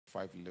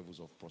5 levels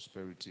of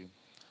prosperity.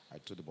 I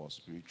talked about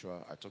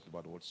spiritual. I talked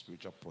about what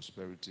spiritual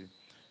prosperity,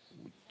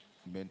 with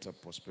mental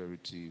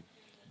prosperity,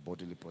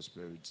 bodily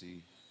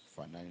prosperity,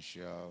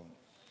 financial,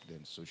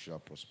 then social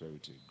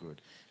prosperity.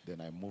 Good.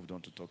 Then I moved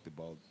on to talk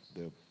about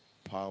the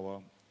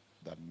power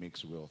that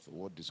makes wealth.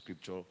 What the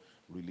scripture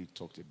really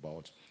talked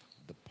about,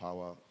 the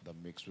power that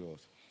makes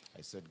wealth.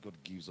 I said God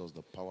gives us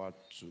the power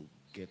to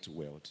get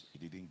wealth.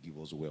 He didn't give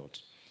us wealth.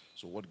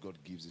 So what God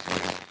gives is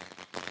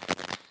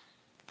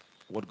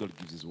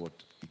what?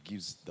 He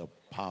gives the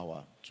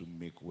power to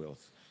make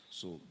wealth.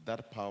 So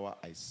that power,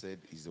 I said,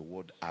 is the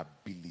word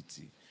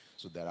ability.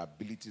 So there are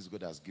abilities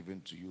God has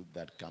given to you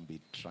that can be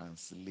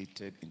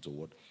translated into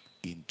what?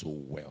 Into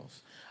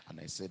wealth. And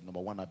I said, number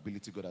one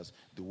ability God has,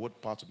 the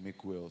word power to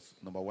make wealth,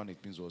 number one,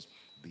 it means was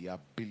the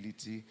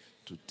ability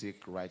to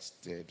take right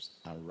steps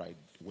and right,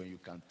 when you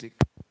can take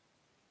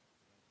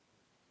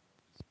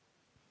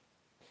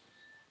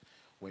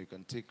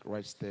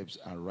right steps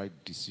and right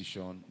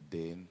decision,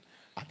 then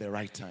at the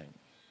right time,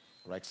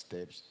 right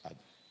steps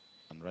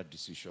and right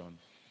decision.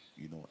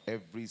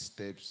 Every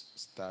step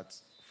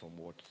starts from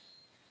what?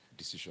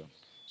 Decision.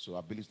 So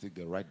ability to take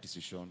the right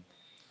decision,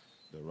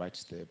 the right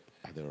step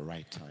at the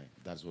right time.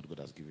 That's what God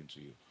has given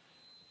to you.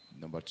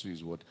 Number two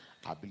is what?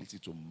 Ability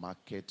to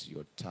market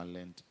your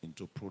talent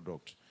into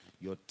product.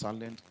 Your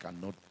talent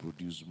cannot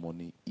produce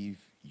money if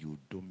you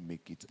don't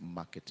make it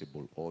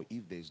marketable or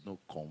if there is no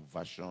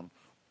conversion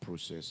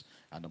process.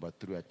 And number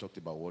three, I talked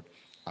about what?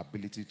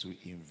 Ability to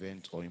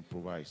invent or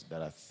improvise.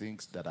 There are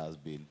things that has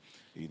been,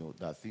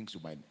 there are things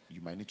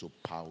you might need to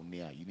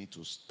pioneer. You need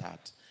to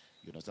start.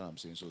 You understand what I'm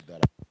saying? So there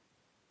are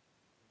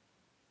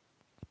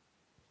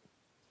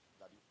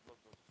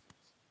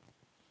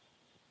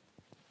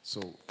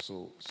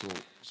so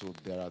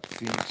there are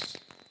things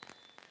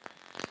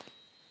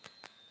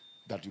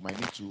that you might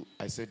need to.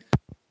 I said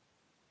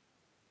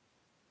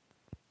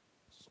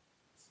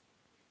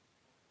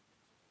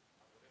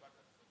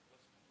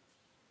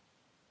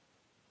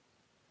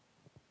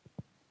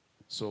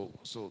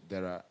so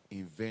there are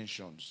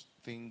inventions,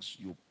 things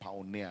you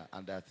pioneer,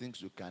 and there are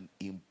things you can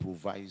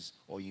improvise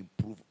or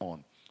improve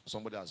on.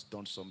 Somebody has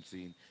done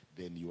something,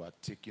 then you are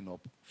taking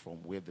up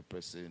from where the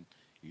person,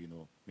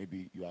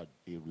 maybe you are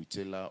a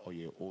retailer or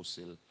you're a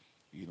wholesale,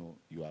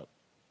 you are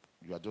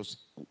just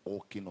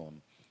working on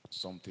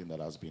something that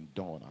has been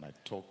done. And I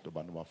talked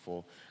about number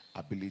four,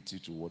 ability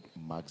to what?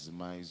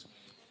 Maximize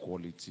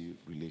quality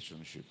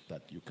relationship.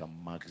 That you can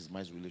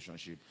maximize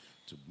relationship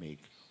to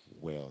make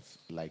wealth.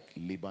 Like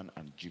Laban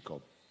and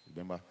Jacob.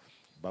 Remember,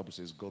 Bible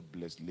says God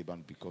blessed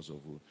Laban because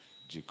of who?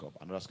 Jacob.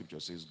 Another scripture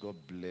says God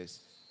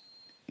blessed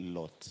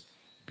Lot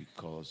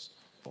because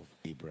of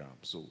Abraham.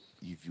 So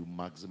if you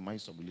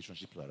maximize some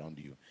relationships around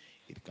you,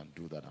 it can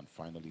do that. And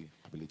finally,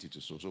 ability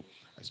to sow. So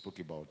I spoke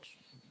about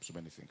so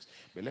many things.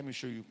 But let me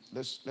show you.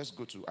 Let's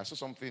go to. I saw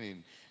something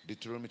in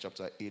Deuteronomy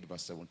chapter 8,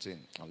 verse 17.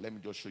 And let me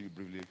just show you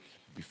briefly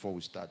before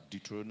we start.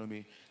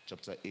 Deuteronomy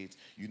chapter 8.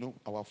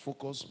 Our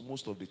focus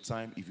most of the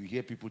time, if you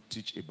hear people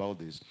teach about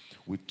this,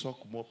 we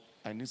talk more.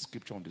 I need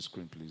scripture on the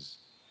screen, please.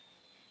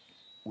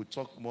 We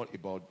talk more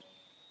about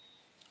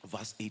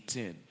verse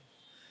 18.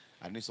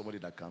 I need somebody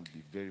that can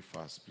be very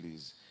fast,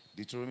 please.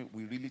 Deuteronomy,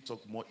 we really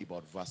talk more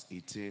about verse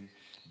 18,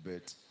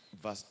 but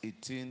verse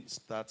 18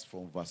 starts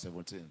from verse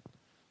 17.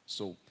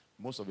 So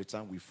most of the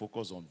time we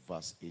focus on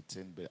verse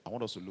 18, but I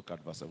want us to look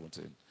at verse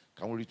 17.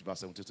 Can we read verse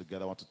 17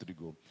 together? 1, 2, 3,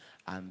 go.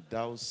 And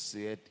thou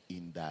said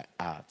in thy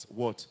heart,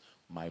 what?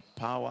 My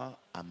power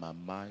and my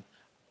might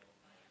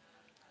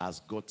has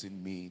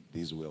gotten me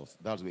this wealth.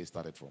 That's where it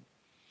started from.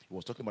 He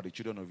was talking about the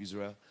children of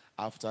Israel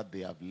after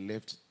they have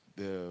left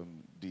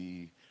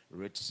the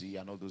Red Sea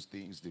and all those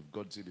things. They've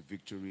got to the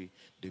victory.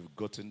 They've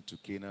gotten to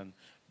Canaan.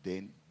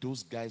 Then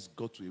those guys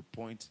got to a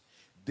point.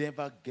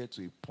 Never get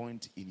to a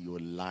point in your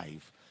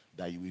life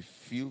that you will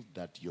feel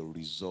that your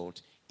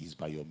result is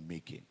by your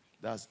making.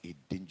 That's a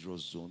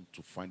dangerous zone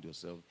to find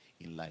yourself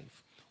in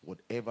life.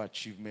 Whatever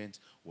achievement,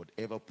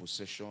 whatever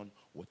possession,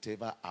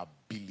 whatever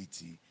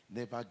ability,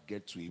 never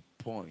get to a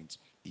point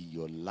in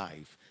your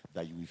life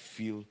that you will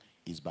feel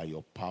is by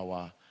your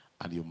power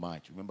and your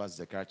might. Remember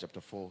Zechariah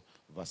chapter 4,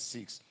 verse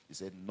 6. He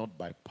said, not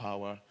by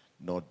power,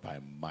 not by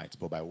might,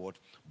 but by what?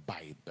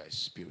 By the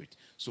Spirit.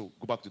 So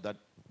go back to that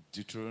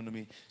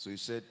Deuteronomy. So he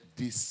said,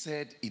 they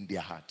said in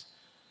their heart.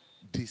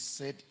 They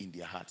said in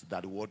their heart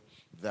that what?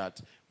 That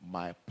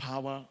my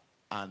power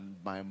and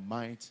my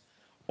might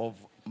of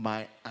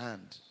my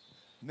hand.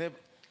 Never,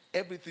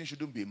 everything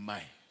shouldn't be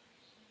mine.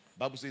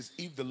 Bible says,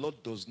 if the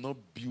Lord does not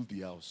build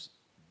the house,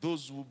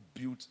 those who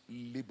build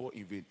labor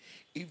in vain.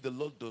 If the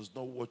Lord does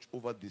not watch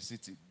over the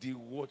city, the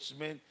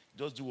watchmen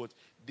just do what?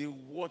 They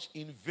watch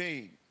in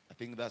vain. I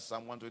think that's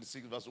Psalm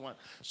 126, verse 1.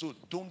 So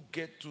don't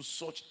get to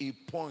such a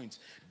point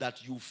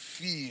that you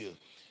feel.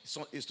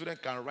 So a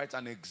student can write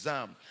an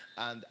exam,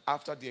 and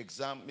after the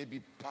exam,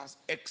 maybe pass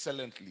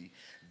excellently.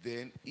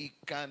 Then he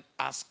can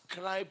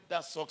ascribe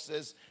that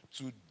success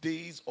to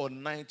days or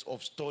nights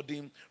of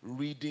studying,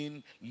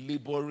 reading,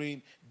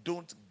 laboring.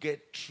 Don't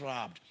get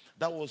trapped.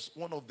 That was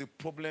one of the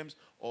problems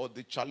or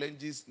the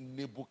challenges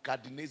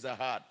Nebuchadnezzar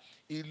had,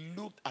 he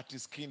looked at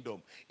his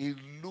kingdom, he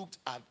looked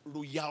at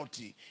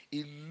royalty,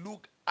 he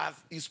looked at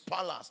his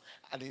palace,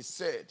 and he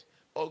said,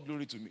 all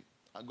glory to me.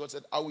 And God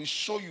said, I will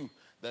show you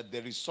that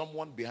there is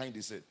someone behind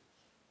this scene.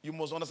 You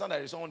must understand that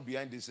there is someone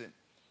behind this scene.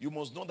 You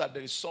must know that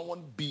there is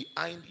someone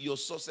behind your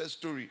success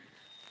story.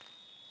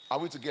 Are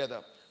we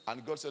together?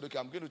 And God said, okay,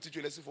 I'm going to teach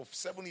you a lesson for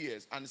 7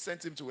 years. And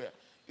sent him to where?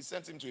 He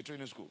sent him to a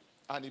training school.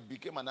 And he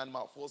became an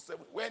animal for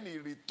 7. When he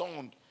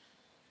returned,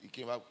 he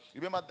came out.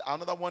 Remember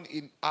another one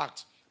in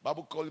Acts,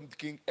 Bible called him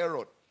King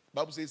Herod.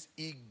 Bible says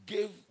he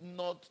gave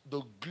not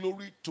the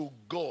glory to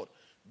God.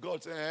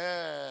 God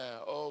said,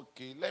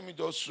 okay, let me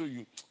just show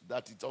you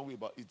that it's all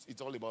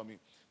about me.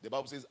 The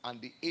Bible says, and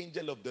the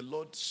angel of the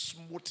Lord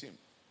smote him.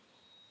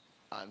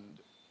 And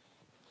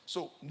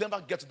so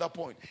never get to that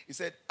point. He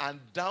said, and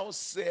thou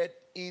said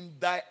in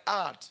thy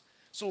heart.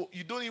 So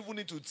you don't even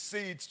need to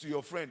say it to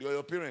your friend or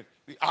your parent.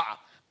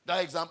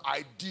 That exam,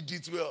 I did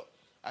it well.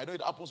 I know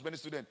it happens to many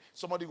students.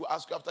 Somebody will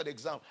ask you after the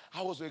exam,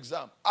 how was your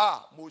exam?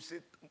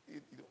 Moshe,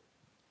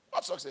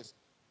 what success?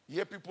 You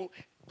hear people,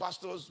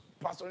 pastors,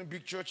 pastoring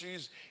big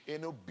churches,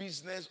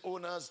 business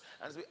owners,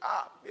 and say,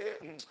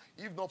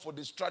 if not for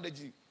the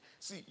strategy.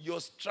 See, your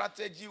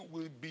strategy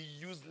will be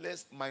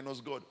useless minus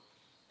God.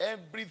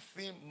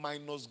 Everything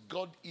minus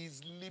God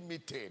is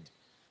limited.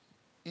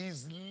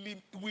 Is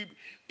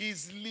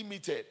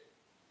limited.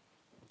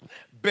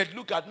 But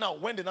look at now,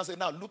 when they now say,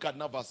 now look at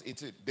now verse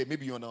 18, then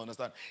maybe you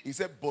understand. He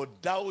said, but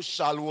thou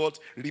shalt what?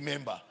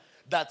 Remember.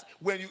 That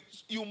when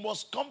you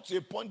must come to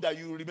a point that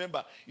you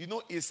remember.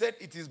 He said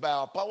it is by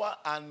our power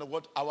and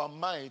what our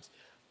might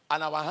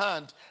and our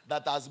hand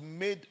that has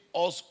made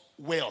us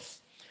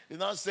wealth. He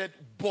now said,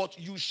 but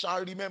you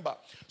shall remember.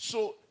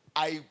 So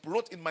I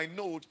wrote in my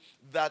note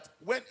that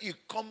when it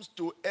comes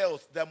to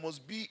health, there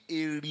must be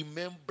a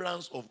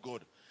remembrance of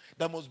God.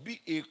 There must be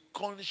a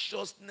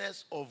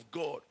consciousness of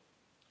God.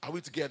 Are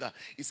we together?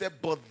 He said,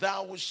 but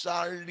thou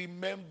shalt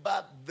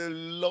remember the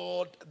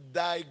Lord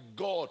thy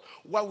God.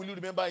 Why will you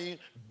remember him?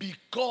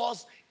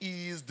 Because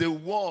he is the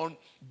one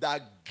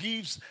that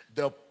gives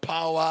the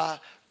power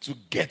to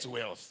get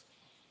wealth.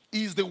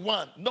 He is the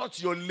one,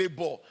 not your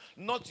labor,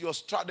 not your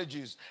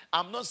strategies.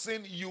 I'm not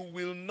saying you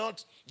will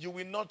not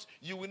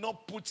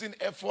put in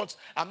effort.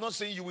 I'm not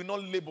saying you will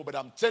not labor, but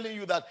I'm telling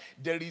you that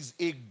there is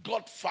a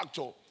God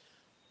factor.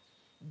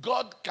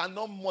 God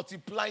cannot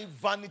multiply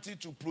vanity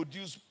to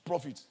produce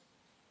profit.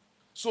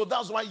 So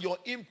that's why your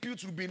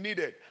input will be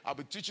needed. I'll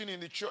be teaching in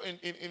the church,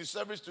 in the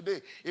service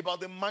today about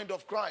the mind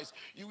of Christ.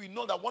 You will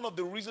know that one of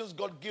the reasons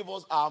God gave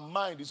us our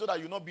mind is so that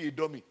you not be a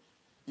dummy.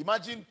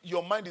 Imagine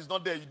your mind is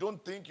not there. You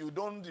don't think, you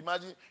don't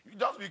imagine. You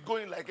just be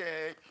going like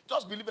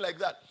just believe it like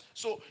that.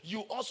 So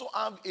you also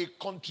have a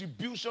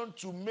contribution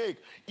to make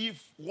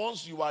if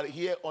once you are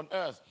here on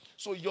earth.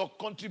 So your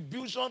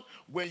contribution,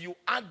 when you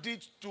add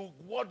it to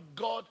what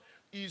God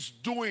is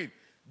doing,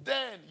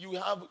 then you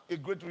have a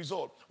great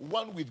result.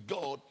 One with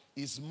God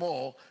is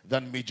more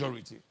than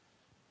majority.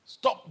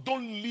 Stop.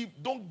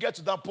 Don't get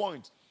to that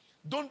point.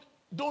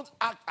 Don't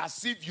act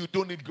as if you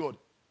don't need God.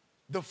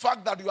 The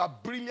fact that you are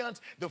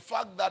brilliant, the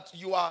fact that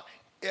you are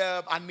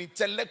an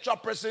intellectual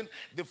person,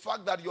 the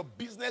fact that your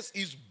business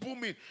is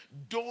booming,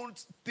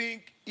 don't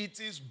think it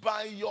is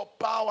by your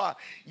power.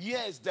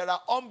 Yes, there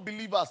are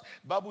unbelievers.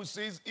 The Bible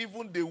says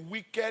even the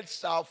wicked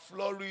shall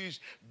flourish,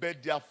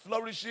 but their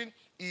flourishing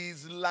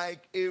is like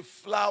a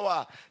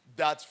flower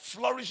that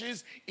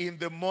flourishes in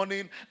the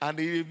morning and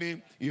the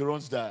evening, it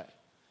runs dry.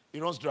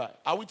 It runs dry.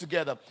 Are we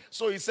together?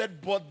 So he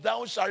said, but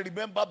thou shalt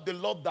remember the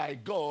Lord thy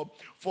God,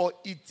 for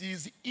it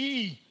is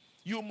he.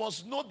 You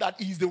must know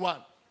that he is the one.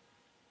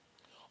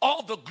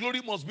 All the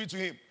glory must be to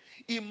him.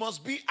 He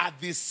must be at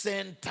the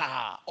center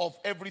of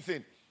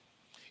everything.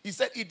 He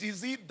said, it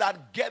is he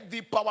that get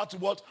thee power to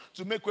what?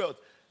 To make wealth.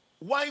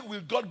 Why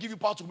will God give you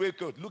power to make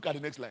wealth? Look at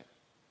the next line.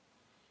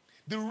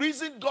 The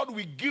reason God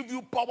will give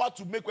you power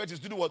to make wealth is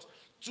to do what?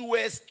 To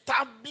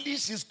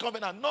establish his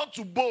covenant, not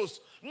to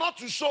boast, not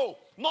to show,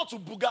 not to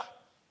booga.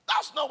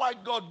 That's not why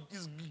God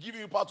is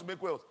giving you power to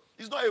make wealth.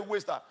 He's not a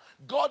waster.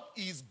 God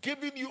is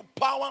giving you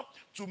power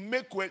to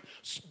make wealth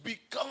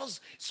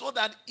because so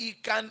that he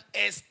can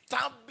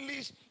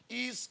establish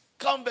his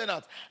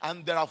covenant.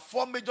 And there are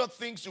 4 major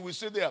things you will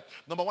see there.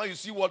 Number 1, you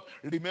see what?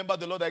 Remember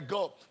the Lord thy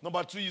God.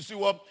 Number 2, you see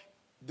what?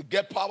 The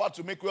get power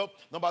to make wealth.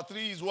 Number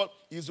 3 is what?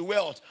 Is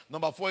wealth.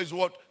 Number 4 is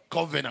what?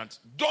 Covenant.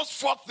 Those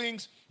 4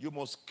 things you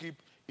must keep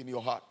in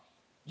your heart.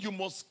 You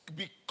must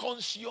be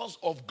conscious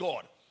of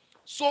God.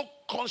 So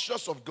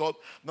conscious of God.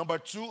 Number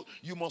 2,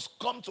 you must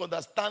come to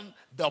understand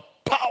the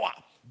power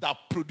that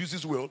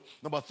produces wealth.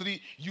 Number 3,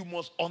 you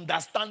must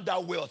understand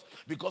that wealth.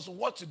 Because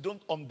what you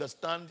don't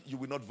understand, you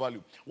will not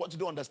value. What you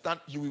don't understand,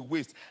 you will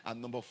waste.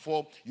 And number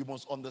 4, you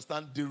must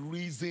understand the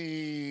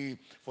reason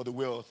for the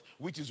wealth,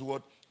 which is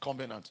what?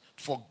 Covenant.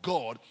 For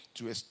God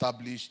to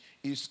establish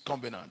his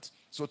covenant.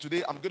 So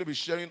today I'm going to be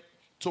sharing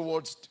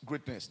towards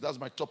greatness. That's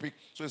my topic.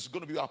 So it's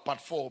going to be our part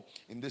 4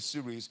 in this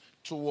series,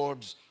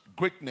 towards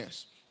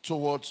greatness.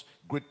 Towards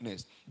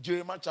greatness.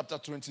 Jeremiah chapter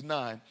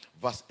 29,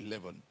 verse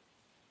 11.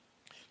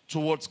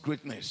 towards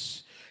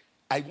greatness.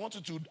 I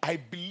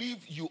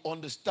believe you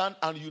understand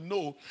and you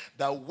know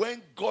that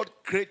when God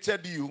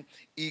created you,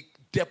 He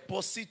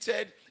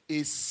deposited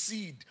a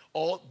seed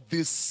or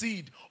the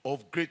seed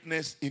of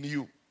greatness in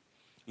you.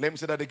 Let me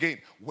say that again.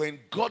 When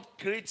God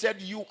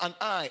created you and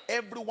I,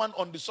 everyone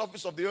on the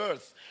surface of the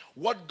earth,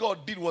 what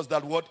God did was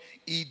that what?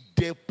 He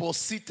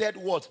deposited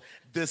what?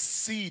 The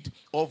seed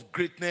of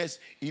greatness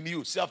in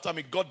you. See after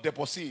me, God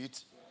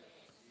deposits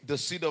the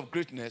seed of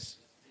greatness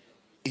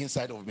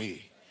inside of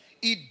me.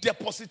 He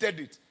deposited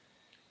it.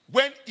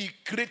 When He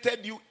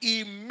created you,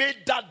 He made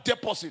that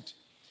deposit.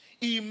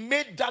 He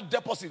made that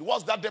deposit.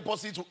 What's that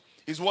deposit?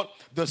 Is what?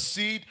 The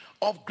seed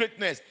of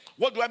greatness.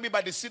 What do I mean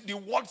by the seed? The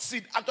word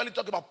seed actually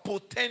talks about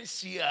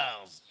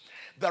potentials.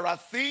 There are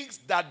things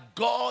that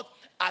God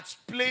has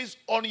placed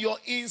on your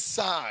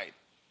inside.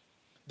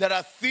 There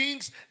are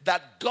things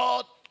that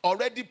God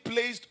already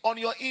placed on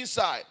your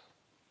inside.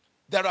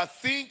 There are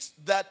things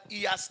that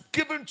He has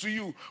given to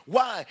you.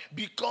 Why?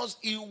 Because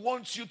He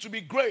wants you to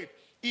be great.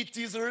 It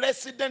is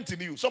resident in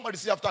you. Somebody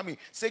say after me.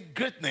 Say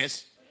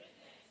greatness.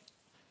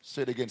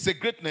 Say it again. Say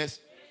greatness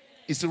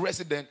is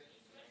resident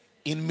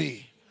in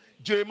me.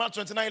 Jeremiah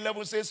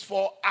 29:11 says,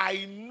 for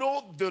I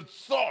know the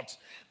thought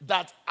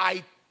that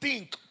I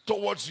think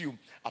towards you.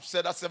 I've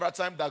said that several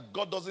times, that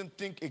God doesn't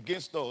think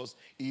against us.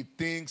 He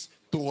thinks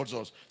towards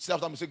us. Say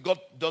after me. Say, God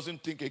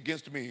doesn't think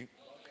against me,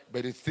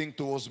 but He thinks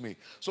towards me.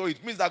 So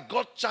it means that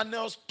God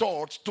channels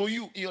thoughts to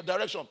you in your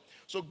direction.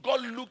 So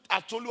God looked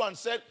at you and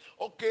said,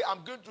 okay,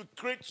 I'm going to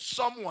create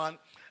someone,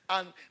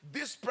 and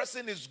this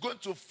person is going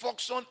to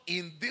function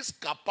in this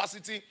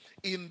capacity,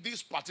 in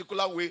this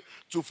particular way,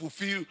 to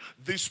fulfill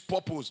this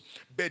purpose.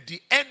 But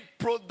the end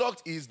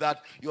product is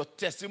that your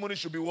testimony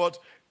should be what?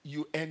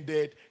 You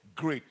ended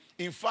great.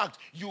 In fact,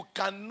 you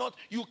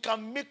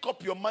can make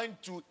up your mind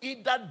to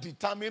either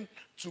determine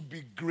to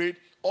be great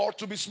or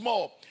to be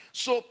small.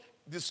 So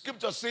the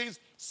scripture says,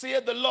 say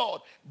the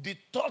Lord, the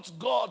thoughts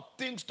God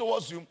thinks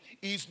towards you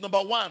is number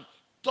one,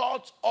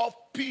 thought of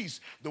peace.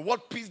 The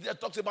word peace there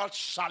talks about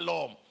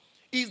shalom.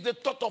 Is the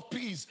thought of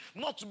peace,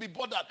 not to be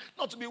bothered,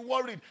 not to be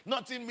worried,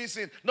 nothing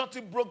missing,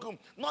 nothing broken.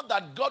 Not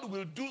that God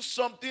will do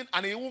something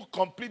and He will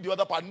complete the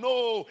other part.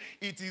 No,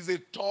 it is a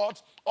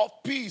thought of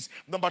peace.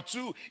 Number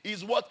two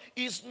is what?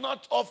 Is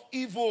not of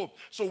evil.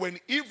 So when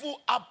evil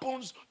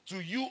happens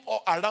to you or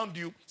around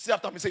you, say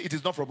after me, say it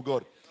is not from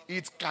God.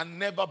 It can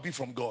never be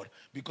from God,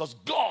 because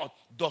God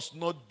does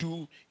not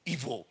do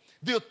evil.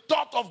 The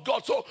thought of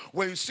God. So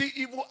when you see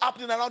evil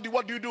happening around you,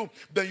 what do?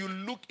 Then you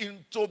look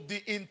into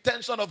the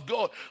intention of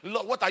God.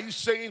 Lord, what are you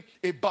saying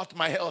about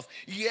my health?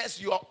 Yes,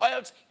 your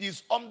health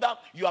is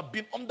you have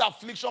been under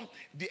affliction.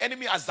 The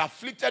enemy has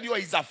afflicted you or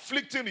is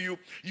afflicting you.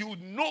 You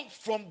know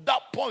from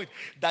that point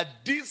that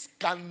this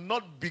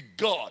cannot be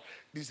God.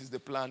 This is the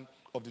plan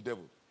of the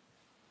devil.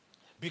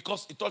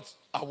 Because he thought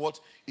what?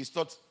 His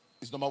thought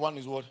is number one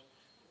is what?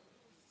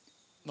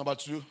 Number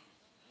two.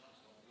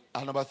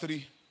 And number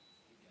three.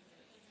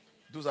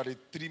 Those are the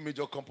three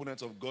major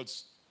components of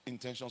God's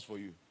intentions for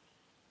you.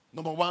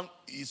 Number one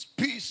is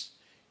peace.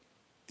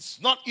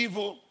 It's not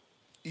evil.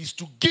 It's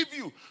to give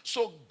you.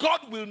 So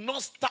God will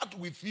not start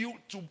with you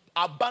to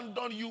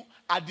abandon you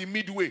at the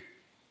midway.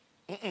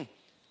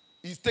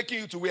 He's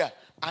taking you to where?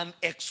 An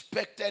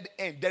expected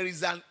end. There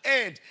is an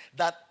end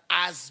that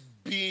has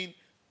been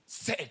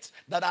set,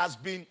 that has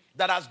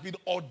been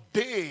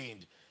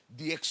ordained.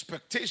 The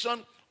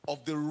expectation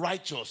of the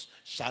righteous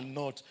shall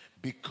not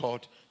be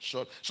cut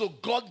short. So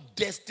God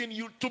destined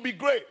you to be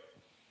great,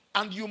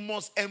 and you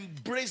must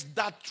embrace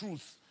that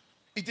truth.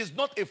 It is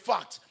not a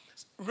fact.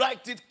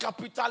 Write it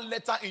capital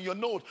letter in your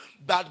note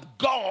that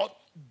God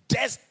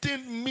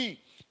destined me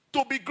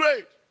to be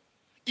great.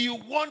 He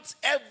wants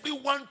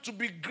everyone to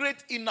be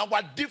great in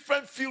our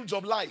different fields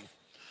of life.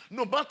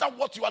 No matter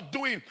what you are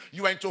doing,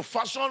 you are into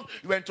fashion,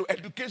 you are into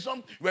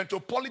education, you are into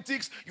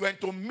politics, you are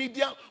into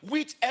media,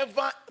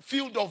 whichever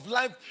field of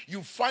life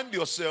you find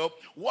yourself,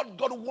 what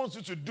God wants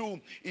you to do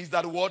is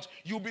that what?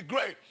 You'll be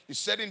great. He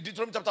said in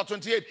Deuteronomy chapter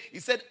 28, He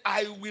said,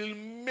 I will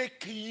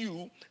make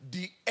you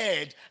the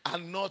head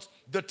and not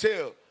the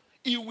tail.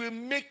 He will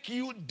make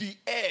you the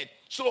head.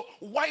 So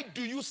why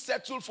do you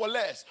settle for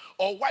less?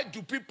 Or why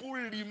do people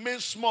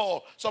remain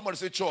small? Somebody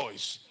say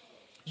choice.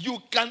 You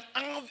can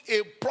have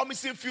a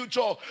promising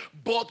future,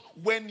 but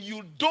when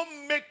you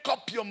don't make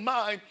up your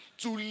mind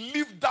to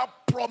live that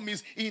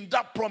promise, in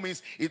that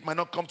promise, it might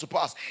not come to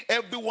pass.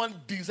 Everyone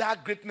desires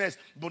greatness,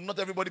 but not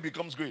everybody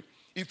becomes great.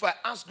 If I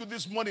ask you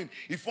this morning,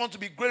 if you want to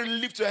be great,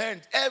 lift your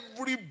hand.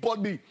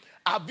 Everybody.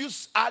 Have you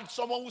had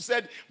someone who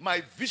said,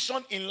 my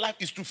vision in life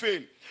is to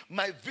fail?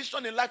 My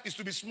vision in life is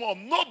to be small.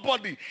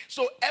 Nobody.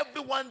 So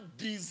everyone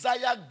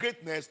desires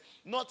greatness.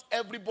 Not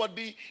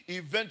everybody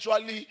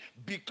eventually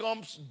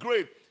becomes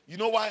great. You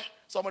know why?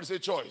 Somebody say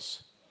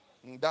choice.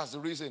 That's the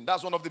reason.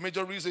 That's one of the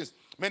major reasons.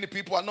 Many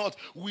people are not.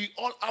 We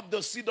all have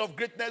the seed of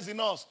greatness in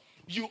us.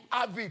 You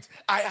have it.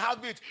 I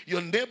have it.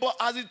 Your neighbor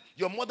has it.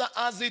 Your mother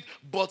has it.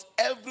 But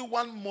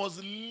everyone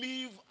must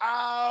live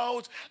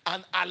out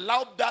and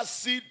allow that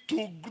seed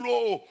to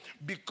grow,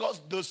 because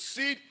the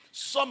seed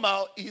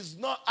somehow is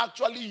not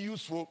actually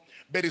useful,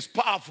 but it's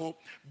powerful.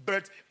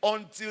 But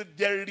until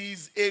there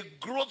is a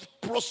growth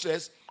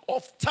process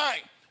of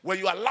time, when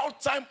you allow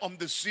time on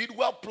the seed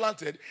well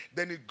planted,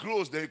 then it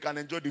grows, then you can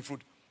enjoy the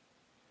fruit.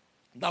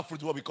 That fruit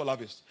is what we call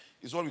harvest.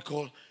 It's what we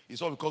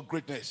call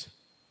greatness.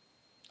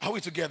 Are we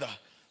together?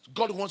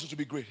 God wants you to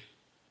be great.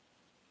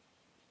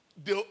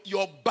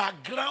 Your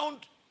background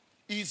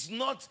is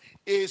not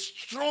a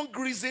strong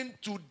reason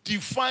to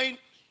define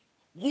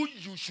who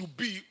you should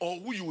be or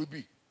who you will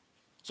be.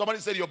 Somebody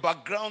said your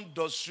background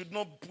should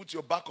not put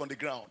your back on the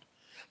ground.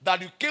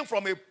 That you came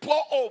from a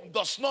poor home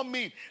does not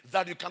mean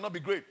that you cannot be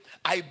great.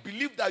 I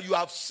believe that you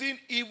have seen,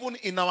 even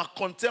in our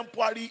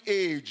contemporary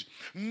age,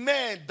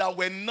 men that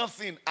were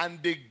nothing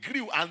and they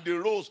grew and they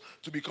rose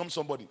to become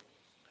somebody.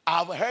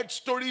 I've heard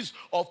stories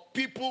of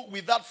people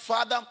without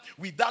father,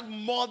 without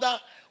mother,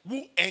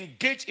 who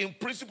engaged in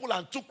principle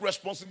and took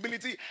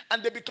responsibility,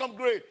 and they become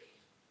great.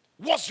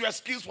 What's your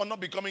excuse for not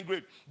becoming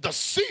great? The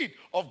seed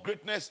of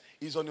greatness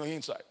is on your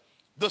inside.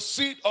 The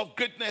seed of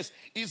greatness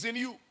is in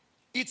you.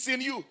 It's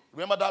in you.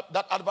 Remember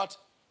that advert?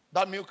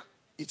 That milk?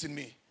 It's in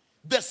me.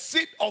 The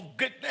seed of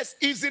greatness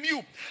is in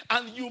you.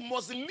 And you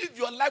must live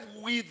your life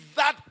with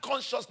that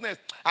consciousness.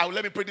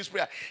 Let me pray this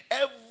prayer.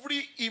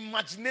 Every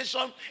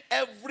imagination,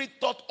 every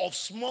thought of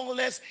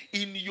smallness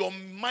in your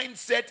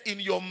mindset, in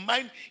your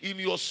mind, in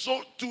your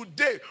soul,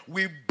 today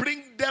we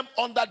bring them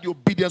under the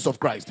obedience of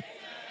Christ.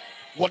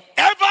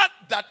 Whatever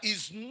that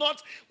is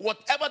not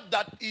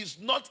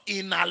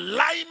in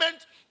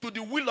alignment to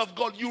the will of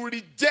God, you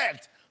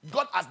reject.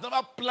 God has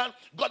never planned.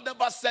 God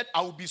never said,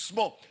 I will be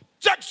small.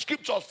 Check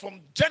scriptures from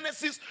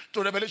Genesis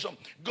to Revelation.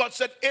 God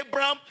said,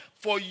 Abraham,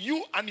 for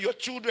you and your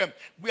children,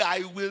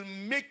 I will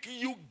make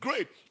you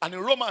great. And in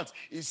Romans,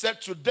 he said,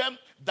 to them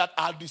that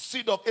are the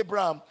seed of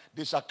Abraham,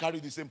 they shall carry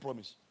the same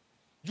promise.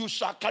 You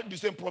shall carry the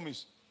same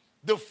promise.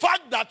 The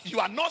fact that you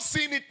are not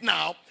seeing it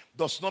now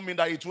does not mean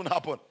that it won't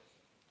happen.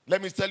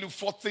 Let me tell you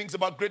 4 things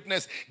about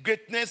greatness.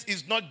 Greatness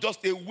is not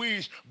just a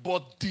wish,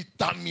 but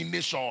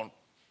determination.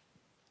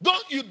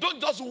 You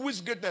don't just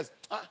wish greatness.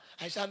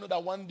 I shall know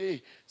that one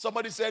day.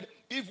 Somebody said,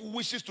 if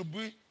wishes to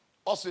be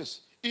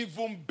horses,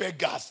 even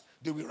beggars,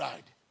 they will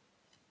ride.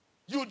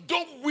 You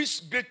don't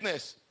wish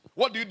greatness.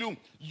 What do?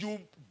 You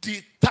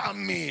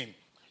determine.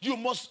 You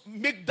must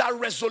make that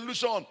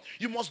resolution.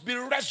 You must be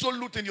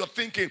resolute in your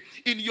thinking,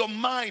 in your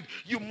mind.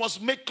 You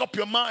must make up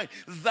your mind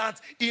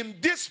that in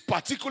this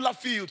particular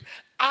field,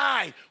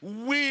 I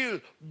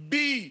will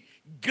be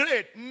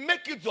great.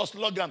 Make it your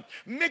slogan.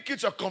 Make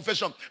it your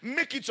confession.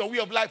 Make it your way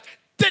of life.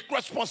 Take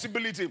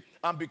responsibility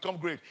and become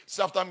great.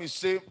 Say after me,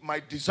 say,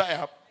 my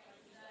desire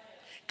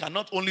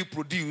cannot only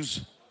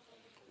produce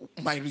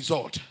my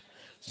result.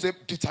 Say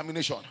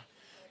determination.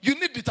 You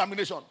need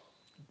determination.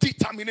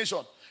 Determination.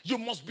 You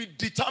must be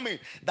determined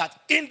that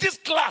in this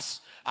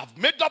class, I've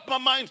made up my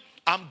mind,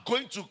 I'm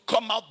going to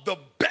come out the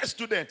best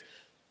student.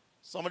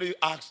 Somebody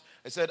asked,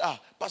 I said,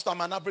 Pastor,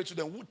 I'm an average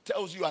student. Who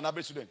tells you an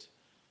average student?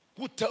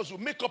 Who tells you?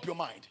 Make up your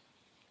mind.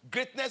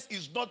 Greatness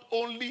is not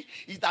only,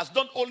 it has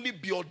not only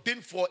been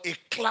ordained for a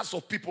class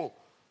of people.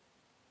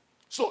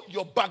 So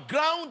your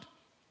background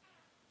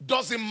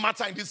doesn't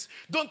matter in this.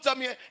 Don't tell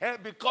me,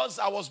 because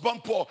I was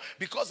born poor,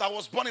 because I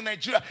was born in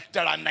Nigeria.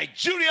 There are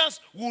Nigerians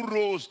who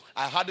rose.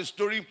 I heard a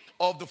story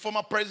of the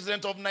former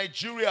president of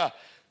Nigeria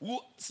who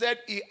said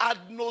he had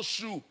no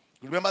shoe.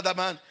 Remember that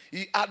man?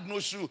 He had no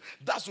shoe.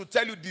 That should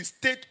tell you the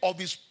state of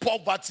his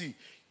poverty.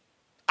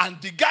 And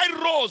the guy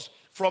rose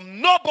from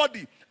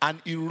nobody,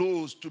 and he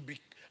rose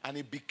and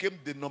he became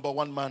the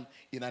 #1 man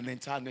in an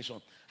entire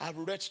nation. I've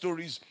read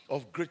stories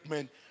of great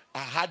men.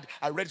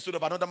 I read a story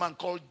of another man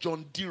called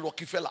John D.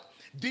 Rockefeller.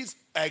 These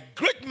are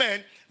great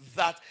men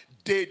that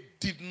they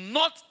did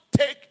not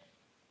take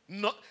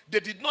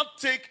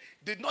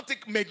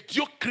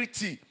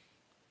mediocrity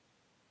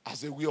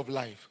as a way of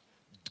life.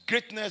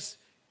 Greatness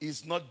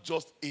is not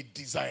just a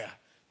desire.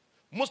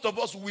 Most of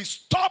us, we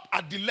stop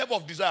at the level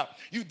of desire.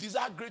 You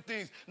desire great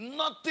things.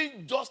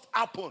 Nothing just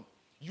happen.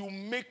 You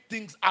make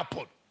things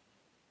happen.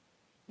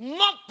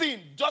 Nothing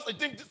just, I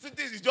think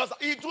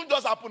it won't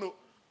just happen. No.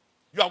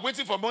 You are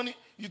waiting for money.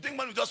 You think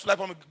money will just fly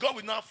from God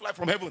will not fly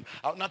from heaven.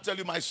 I will not tell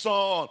you, my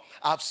son,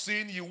 I've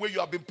seen you where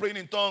you have been praying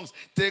in tongues.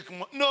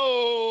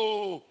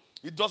 No,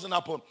 it doesn't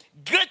happen.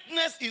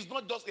 Greatness is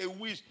not just a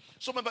wish.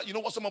 You know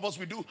what some of us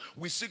we do?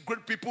 We see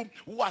great people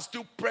who are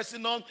still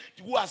pressing on,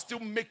 who are still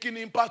making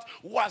impact,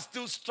 who are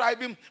still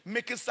striving,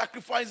 making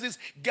sacrifices,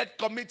 get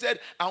committed,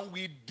 and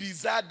we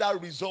desire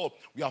that result.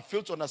 We have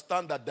failed to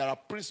understand that there are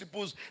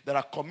principles, there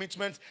are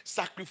commitments,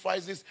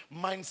 sacrifices,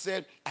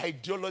 mindset,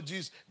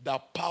 ideologies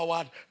that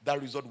powered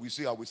that result we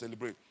see and we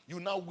celebrate. You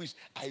now wish,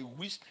 I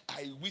wish.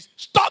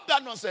 Stop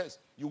that nonsense.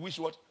 You wish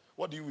what?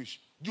 What do you wish?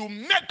 You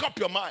make up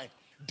your mind.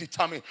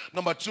 Determined.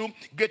 Number 2,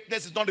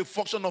 greatness is not a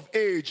function of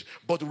age,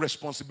 but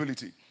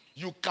responsibility.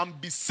 You can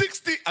be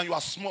 60 and you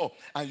are small,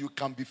 and you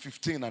can be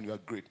 15 and you are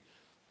great.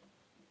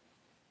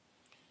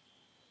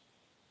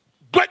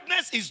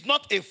 Greatness is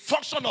not a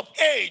function of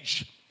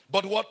age,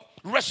 but what?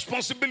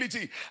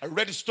 Responsibility. I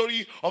read the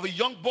story of a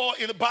young boy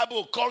in the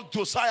Bible called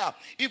Josiah.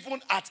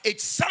 Even at age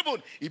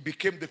 7, he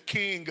became the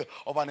king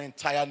of an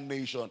entire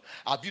nation.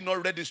 Have you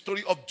not read the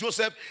story of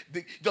Joseph?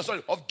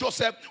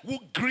 Joseph, who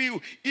grew,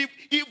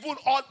 even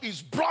all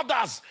his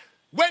brothers,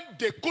 when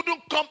they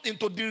couldn't come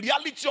into the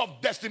reality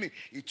of destiny,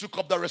 he took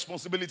up the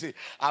responsibility.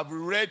 I've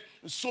read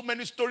so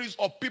many stories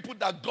of people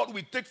that God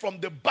will take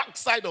from the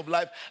backside of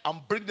life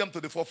and bring them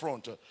to the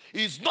forefront.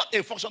 It's not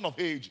a function of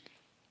age.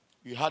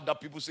 You heard that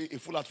people say a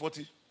fool at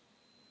 40.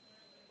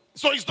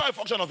 So it's not a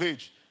function of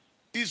age.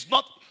 It's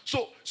not.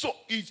 So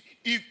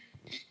if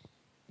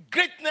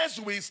greatness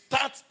will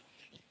start,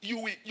 you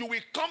will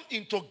come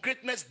into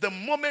greatness the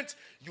moment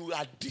you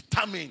are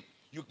determined.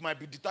 You might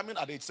be determined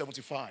at age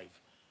 75.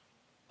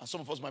 And some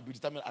of us might be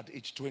determined at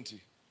age 20.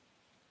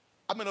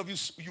 How many of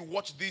you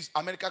watch this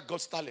America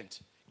Got Talent?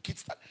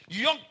 Kids,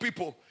 young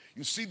people,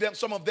 you see them,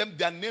 some of them,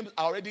 their names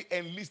are already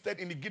enlisted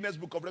in the Guinness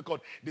Book of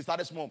Records. They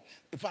started small.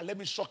 In fact, let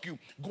me shock you.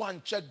 Go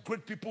and check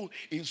great people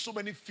in so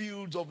many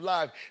fields of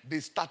life.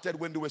 They started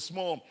when they were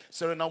small.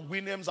 Serena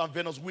Williams and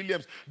Venus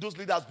Williams. Those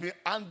leaders been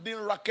handing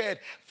racket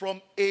from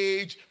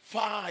age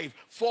 5,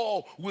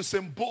 4,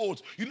 Usain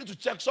Bolt. You need to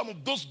check some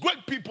of those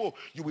great people.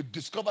 You will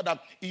discover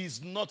that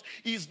it's not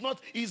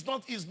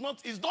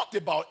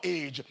about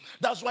age.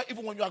 That's why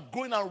even when you are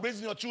growing and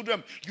raising your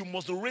children, you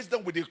must raise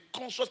them with the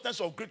consciousness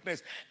of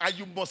greatness. And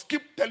you must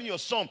keep telling your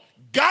son,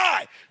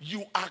 guy,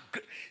 you are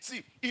great.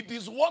 See, it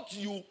is what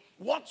you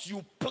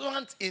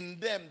plant in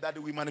them that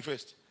they will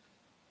manifest.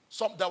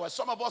 There were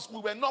some of us,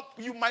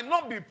 you might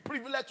not be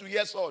privileged to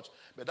hear such,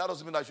 but that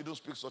doesn't mean that you don't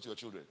speak such to your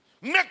children.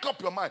 Make up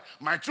your mind.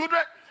 My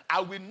children, I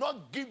will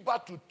not give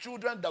birth to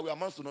children that will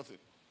amount to nothing.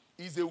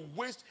 It's a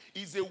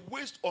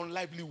waste on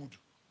livelihood.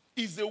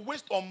 It's a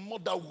waste on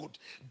motherhood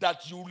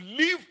that you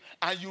live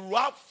and you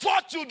have 4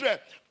 children,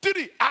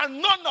 3,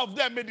 and none of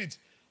them made it.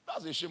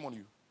 That's a shame on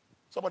you.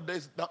 Somebody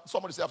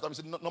say after me,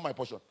 say, not my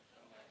portion.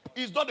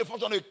 It's not the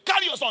function.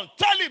 Carry your son.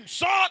 Tell him,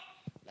 son,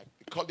 like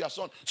they call their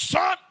son,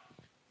 son,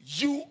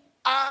 you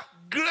are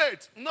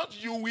great.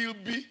 Not you will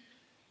be.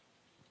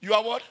 You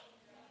are what?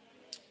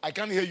 I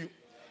can't hear you.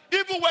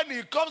 Even when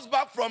he comes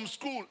back from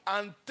school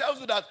and tells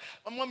you that,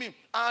 mommy,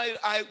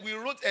 we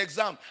wrote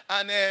exam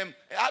and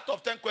out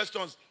of 10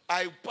 questions,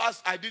 I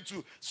passed, I did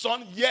 2.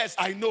 Son, yes,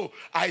 I know.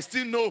 I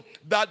still know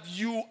that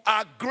you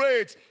are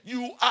great.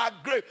 You are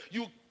great.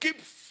 You keep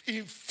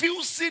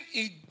infusing,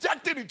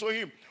 injecting into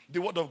him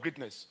the word of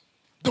greatness.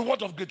 The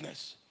word of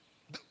greatness.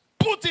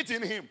 Put it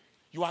in him.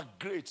 You are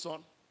great,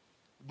 son.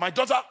 My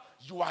daughter,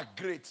 you are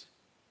great.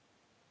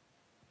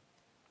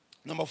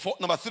 Number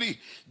 3,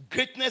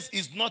 greatness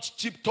is not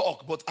cheap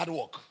talk, but hard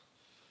work.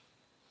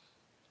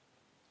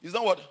 Is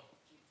that what?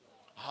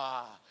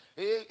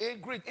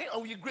 Great. Hey,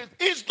 are you great?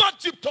 It's not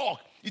cheap talk.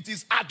 It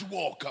is hard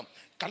work.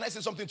 Can I say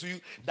something to you?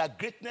 That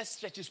greatness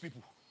stretches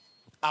people.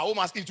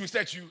 It will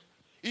stretch you.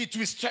 It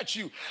will stretch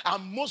you.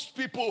 And most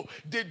people,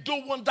 they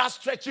don't want that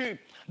stretching.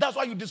 That's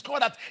why you discover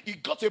that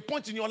it got to a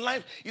point in your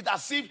life, it's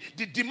as if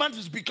the demand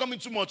is becoming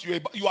too much.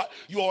 You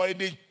are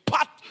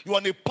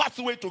on a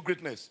pathway to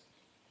greatness.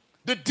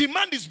 The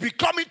demand is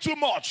becoming too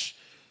much.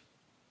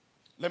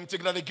 Let me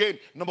take that again.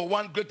 Number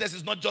 1, greatness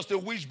is not just a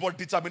wish, but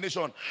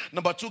determination.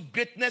 Number 2,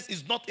 greatness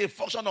is not a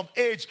function of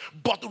age,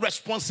 but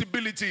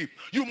responsibility.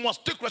 You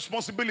must take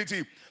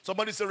responsibility.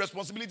 Somebody say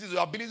responsibility is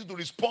your ability to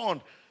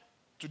respond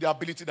to the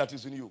ability that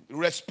is in you.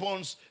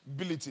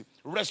 Responsibility.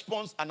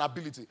 Response and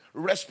ability.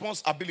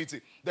 Responsibility.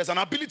 There's an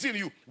ability in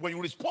you. When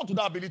you respond to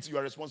that ability, you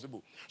are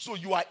responsible. So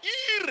you are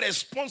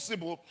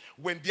irresponsible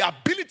when the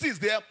ability is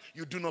there,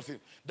 you do nothing.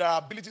 There are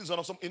abilities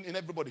in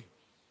everybody.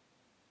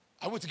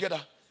 Are we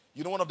together?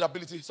 You know one of the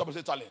abilities? Somebody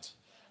say talent.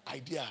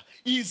 Idea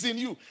is in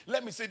you.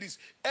 Let me say this.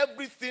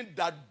 Everything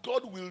that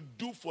God will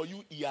do for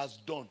you, he has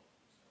done.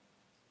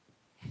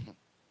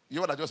 You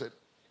know what I just said?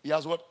 He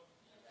has what?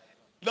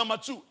 Number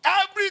 2,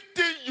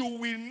 everything you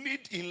will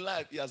need in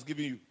life, he has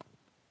given you.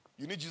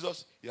 You need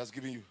Jesus, he has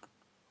given you.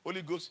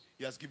 Holy Ghost,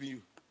 he has given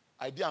you.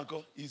 Idea,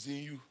 uncle, is in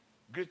you.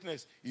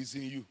 Greatness is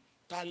in you.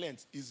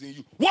 Talent is in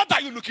you. What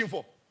are you looking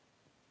for?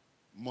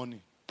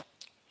 Money.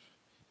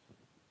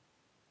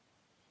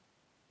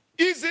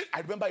 Is it?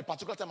 I remember a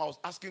particular time I was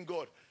asking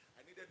God,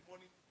 I needed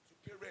money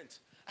to pay rent.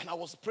 And I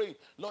was praying,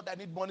 Lord, I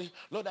need money.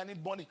 Lord, I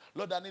need money.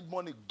 Lord, I need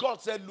money. God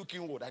said, look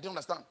inward. I didn't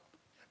understand.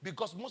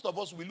 Because most of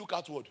us, we look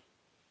outward.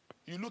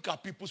 You look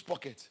at people's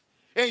pocket.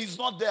 Hey, he's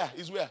not there.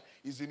 He's where?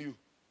 He's in you.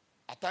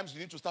 At times, you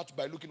need to start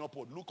by looking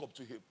upward. Look up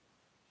to him.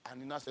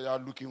 And he now said,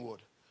 look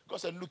inward. God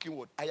said, look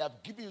inward. I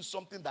have given you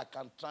something that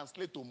can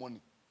translate to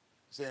money.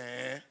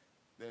 Say,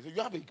 Then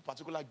you have a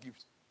particular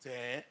gift.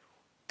 Say,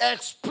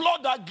 explore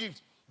that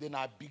gift. Then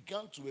I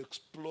began to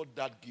explore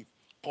that gift.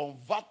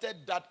 Converted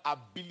that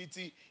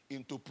ability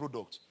into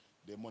product.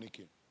 Then money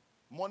came.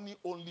 Money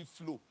only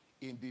flow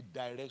in the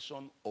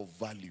direction of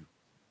value.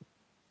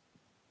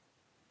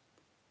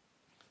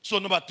 So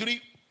number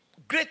 3,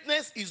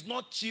 greatness is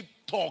not cheap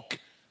talk.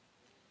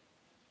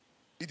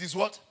 It is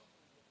what?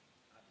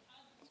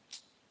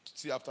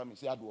 See after me.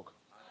 Say hard work.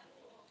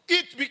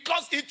 It's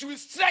because it will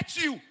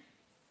stretch you.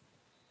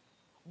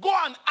 Go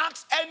and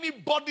ask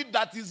anybody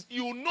that is,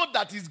 you know,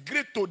 that is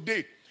great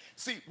today.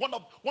 See, one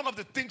of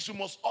the things you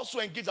must also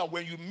engage at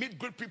when you meet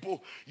great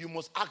people, you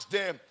must ask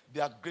them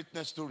their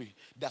greatness story,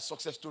 their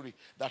success story.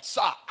 That,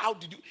 sir, how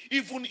did you,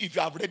 even if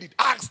you have read it,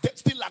 ask them,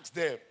 still ask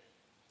them.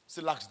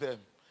 Still ask them.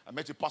 I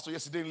met a pastor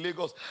yesterday in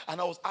Lagos, and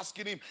I was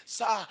asking him,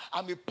 sir,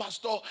 I'm a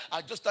pastor.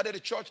 I just started a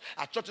church.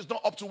 Our church is not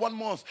up to 1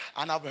 month.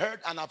 And I've heard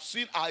and I've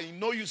seen, I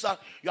know you, sir.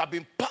 You have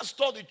been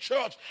pastor of the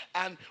church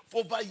and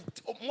for over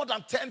more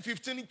than 10,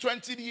 15,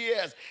 20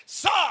 years.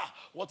 Sir,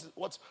 what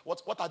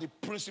are the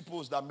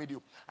principles that made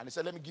you? And he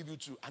said, let me give you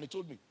 2. And he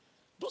told me,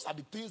 those are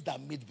the things that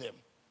made them.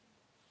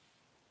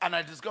 And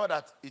I discovered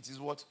that it is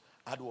what?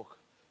 Hard work.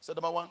 So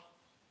number 1,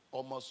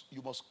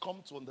 you must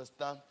come to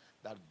understand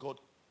that God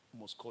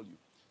must call you.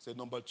 Said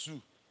number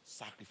 2,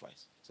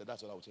 sacrifice. Said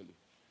that's what I will tell you.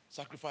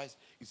 Sacrifice.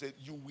 He said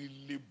you will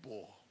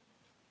labor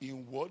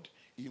in word,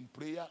 in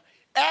prayer,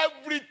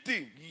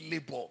 everything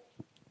labor.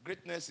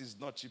 Greatness is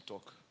not cheap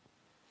talk.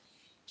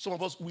 Some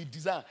of us, we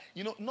desire.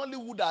 You know,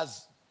 Nollywood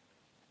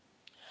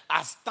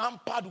has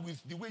tampered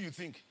with the way you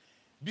think,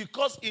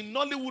 because in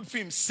Nollywood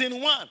films, scene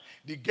 1,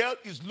 the girl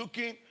is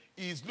looking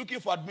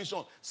for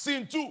admission.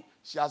 Scene 2,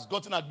 she has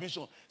gotten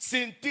admission.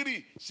 Scene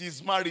 3,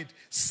 she's married.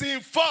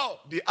 Scene 4,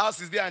 the house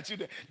is there and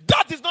children.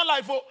 That is not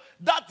life, oh.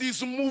 That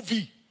is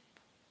movie.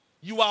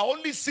 You are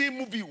only seeing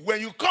movie.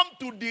 When you come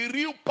to the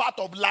real part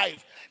of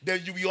life, then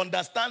you will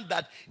understand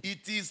that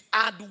it is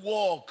hard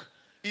work.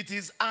 It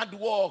is hard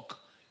work.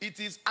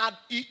 It is hard.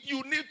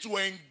 You need to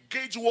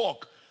engage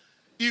work.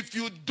 If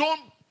you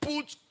don't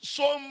put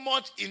so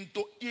much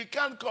into, you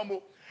can't come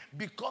up.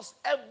 Because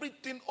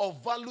everything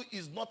of value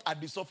is not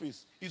at the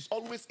surface. It's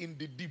always in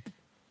the deep.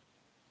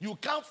 You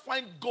can't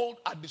find gold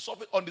at the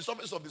surface, on the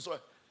surface of the soil.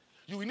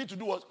 You will need to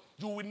do what?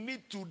 You will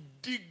need to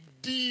dig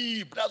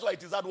deep. That's why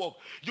it is hard work.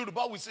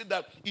 Yoruba will say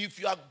that if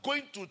you are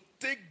going to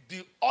take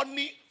the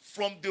honey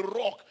from the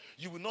rock,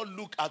 you will not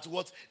look at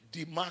what?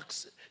 The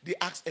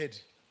axe head.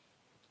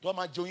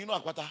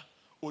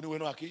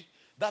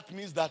 That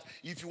means that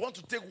if you want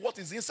to take what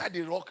is inside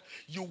the rock,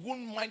 you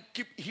won't mind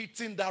keep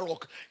hitting that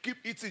rock. Keep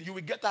hitting. You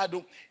will get tired.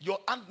 Your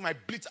hand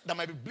might bleed. That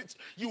might be bleed.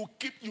 You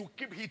keep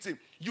hitting.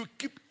 You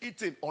keep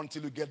hitting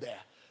until you get there.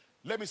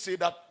 Let me say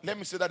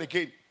that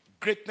again.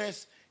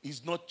 Greatness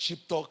is not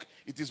cheap talk.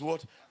 It is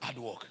what? Hard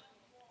work.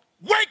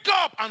 Wake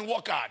up and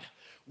work hard.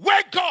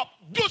 Wake up.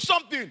 Do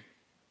something.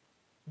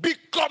 Be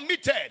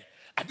committed.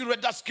 Have you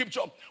read that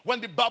scripture when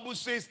the Bible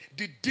says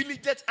the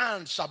diligent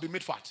hand shall be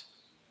made fat?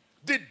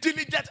 The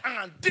diligent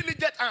hand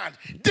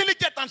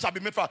shall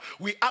be made fat.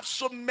 We have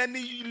so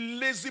many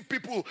lazy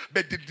people,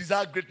 but they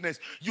desire greatness.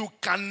 You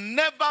can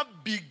never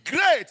be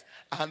great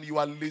and you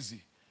are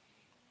lazy.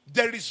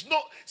 There is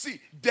nothing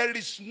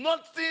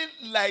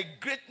like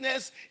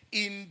greatness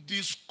in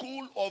the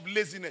school of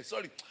laziness.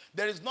 Sorry,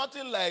 there is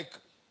nothing like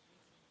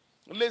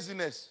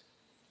laziness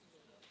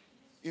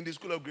in the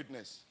school of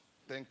greatness.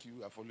 Thank you,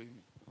 you are following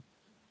me.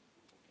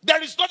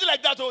 There is nothing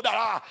like that. Oh,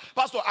 that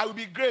Pastor, I will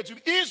be great.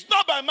 It's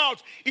not by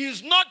mouth.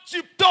 It's not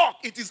cheap talk.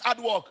 It is hard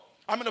work.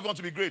 How many of you want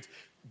to be great?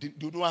 Do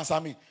you answer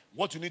me?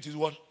 What you need is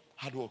what?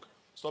 Hard work.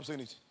 Stop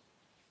saying it.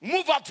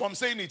 Move out from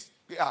saying it.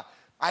 Yeah,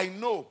 I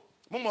know.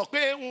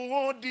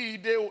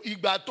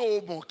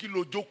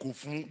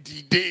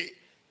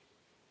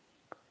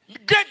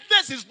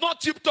 Greatness is not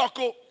cheap talk.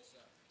 Oh.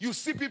 You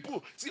see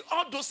people. See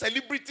all those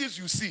celebrities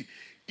you see.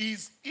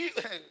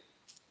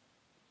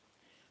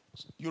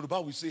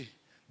 Yoruba will say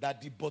that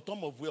the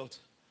bottom of wealth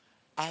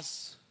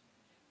has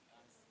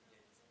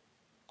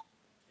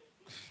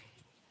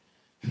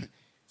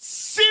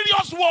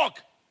serious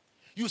work.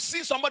 You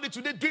see somebody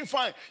today doing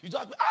fine. You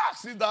just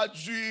see that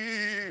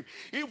dream.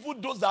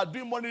 Even those that are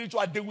doing money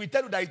ritual, they will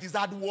tell you that it is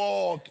hard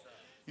work.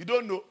 You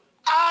don't know.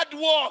 Hard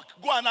work.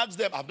 Go and ask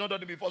them. I've not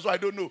done it before, so I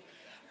don't know.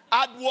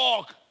 Hard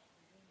work.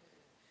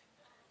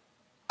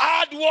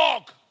 Hard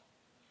work.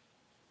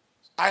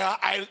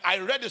 I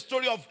read the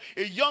story of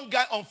a young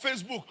guy on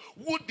Facebook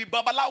who the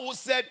Babalawo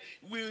said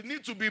we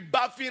need to be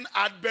bathing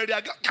at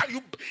burial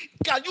ground.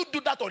 Can you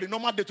do that on a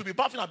normal day, to be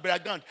bathing at burial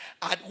ground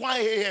at 1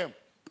 a.m.?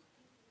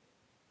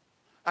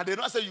 And they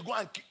don't say you go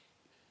and kill.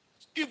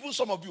 Even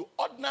some of you,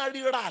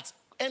 ordinary rats,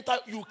 enter,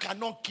 you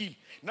cannot kill.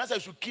 Now say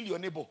you should kill your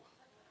neighbor.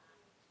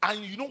 And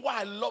you know what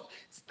I love?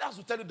 That's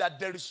to tell you that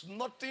there is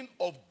nothing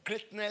of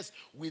greatness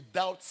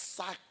without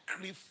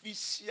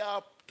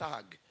sacrificial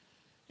tag.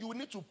 You will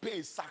need to pay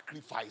a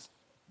sacrifice.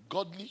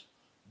 Godly,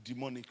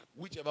 demonic,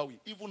 whichever way,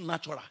 even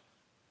natural.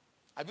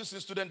 Have you seen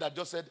a student that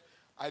just said,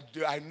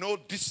 I know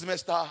this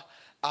semester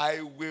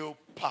I will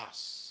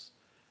pass.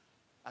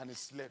 And he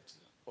slept.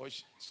 Or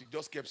she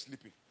just kept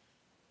sleeping.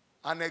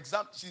 An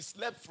exam, she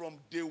slept from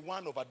day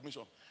 1 of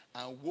admission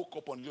and woke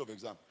up on the day of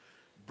exam.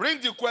 Bring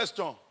the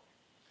question.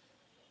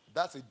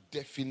 That's a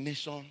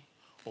definition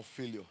of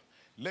failure.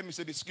 Let me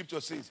say the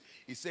scripture says,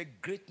 it said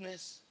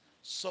greatness,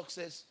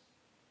 success,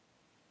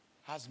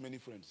 has many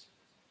friends.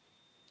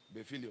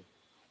 But failure.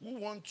 Who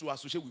want to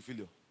associate with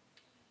failure?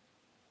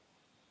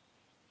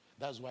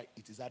 That's why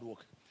it is hard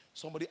work.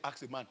 Somebody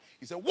asked a man,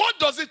 he said, what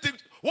does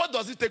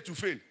it take to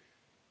fail?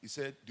 He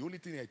said, the only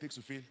thing it takes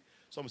to fail,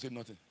 someone said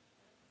nothing.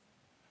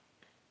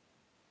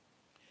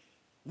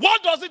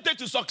 What does it take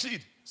to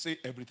succeed? Say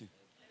everything.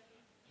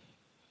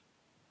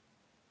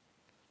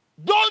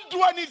 Don't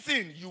do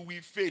anything. You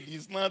will fail.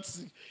 It's not,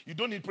 you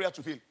don't need prayer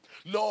to fail.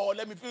 Lord,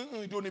 let me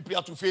fail. You don't need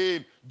prayer to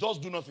fail.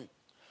 Just do nothing.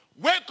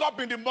 Wake up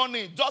in the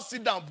morning. Just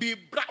sit down. Be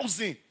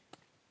browsing.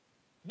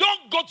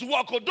 Don't go to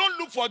work or don't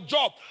look for a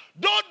job.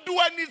 Don't do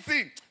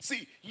anything.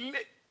 See,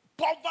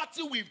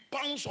 poverty will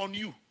pounce on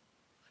you.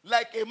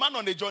 Like a man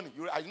on a journey.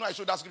 I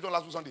showed that scripture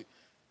last week Sunday.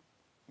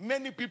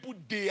 Many people,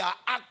 they are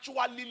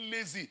actually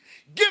lazy.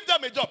 Give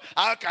them a job.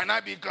 How can I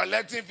be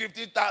collecting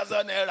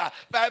 50,000 naira,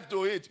 5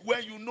 to 8?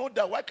 When you know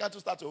that, why can't you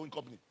start your own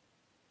company?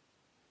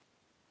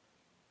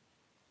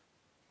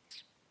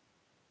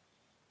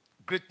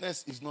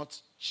 Greatness is not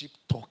cheap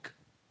talk.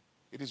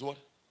 It is what?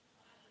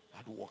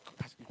 Hard work.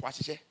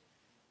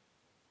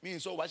 Me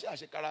so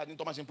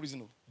in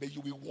prison, but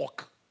you will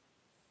walk.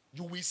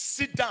 You will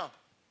sit down.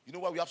 You know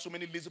why we have so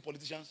many lazy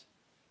politicians?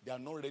 They are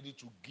not ready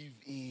to give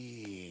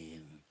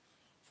in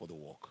for the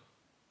work.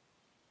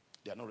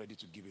 They are not ready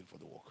to give in for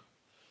the work.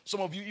 Some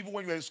of you, even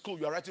when you're in school,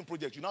 you are writing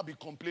projects, you now be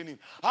complaining.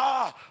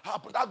 That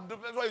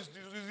professor is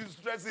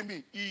stressing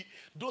me.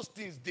 Those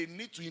things, they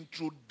need to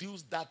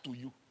introduce that to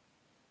you.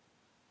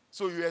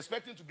 So you're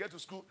expecting to get to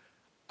school.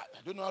 I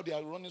don't know how they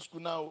are running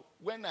school now.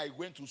 When I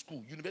went to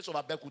school, University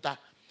of Abeokuta,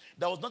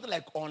 there was nothing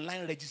like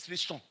online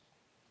registration.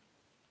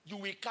 You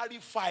will carry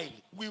file.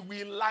 We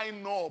will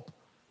line up.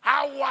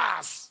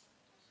 Hours.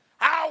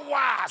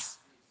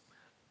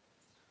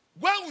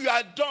 When we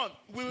are done,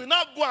 we will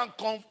not go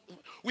and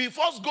we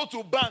first go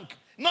to bank.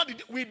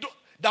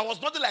 There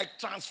was nothing like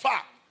transfer.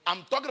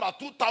 I'm talking about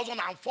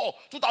 2004,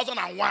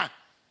 2001.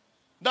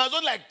 There was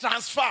nothing like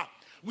transfer.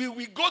 We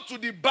will go to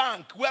the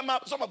bank where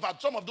some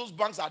of those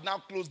banks are now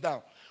closed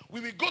down. We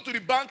will go to the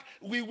bank,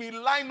 we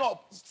will line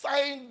up,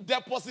 sign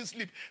deposit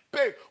slip,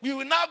 pay. We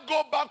will now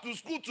go back to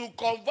school to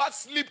convert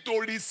slip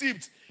to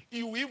receipt.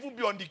 You will even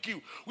be on the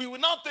queue. We will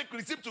now take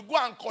receipt to go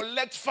and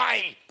collect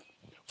fine.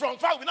 From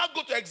fine, we will now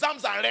go to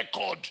exams and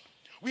record.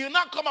 We will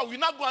not come out, we will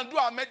not go and do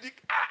our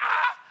medic.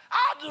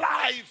 Hard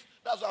life.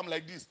 That's why I'm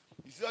like this.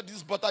 You see all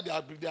this butter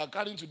they are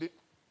carrying today?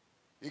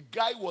 A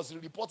guy was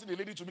reporting a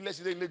lady to me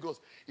yesterday in Lagos.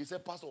 He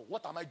said, Pastor,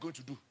 what am I going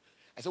to do?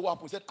 I said, what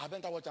happened? He said, I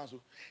haven't had one chance. He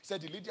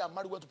said, the lady I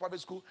married went to private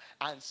school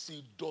and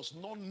she does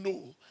not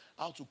know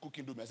how to cook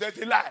indomie. I said,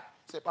 it's a lie. I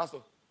said, Pastor,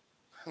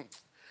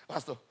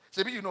 Pastor,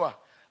 say, you know her.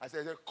 I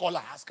said, call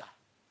her, ask her.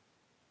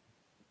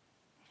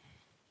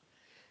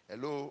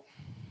 Hello,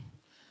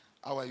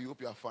 how are you?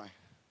 Hope you are fine.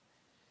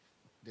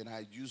 Then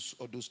I used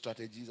all those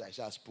strategies. I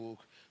just spoke.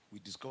 We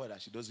discovered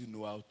that she doesn't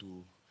know how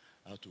to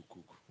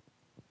cook.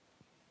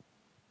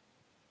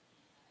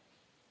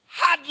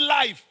 Hard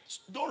life.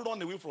 Don't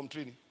run away from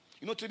training.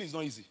 You know, training is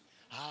not easy.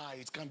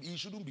 It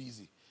shouldn't be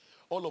easy.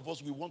 All of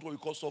us, we want what we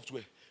call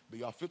software. But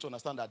you have failed to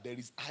understand that there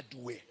is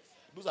hardware.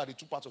 Those are the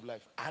two parts of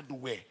life.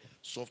 Hardware,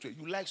 software.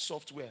 You like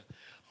software.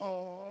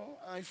 Oh,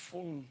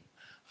 iPhone,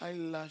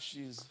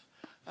 eyelashes,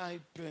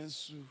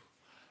 pencil,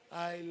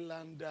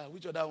 eyeliner.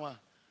 Which other one?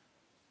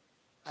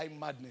 Eye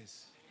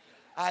madness.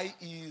 Eye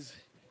is.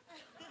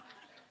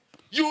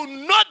 You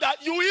know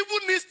that you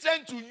even need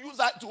strength to use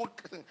that to.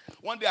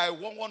 One day I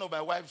won one of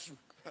my wife's shoes.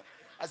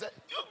 I said,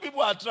 you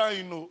people are trying,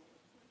 you know.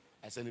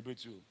 I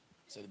celebrate you.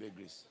 Celebrate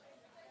grace.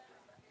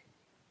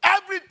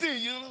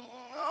 Everything, you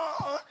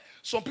know.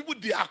 Some people,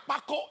 they are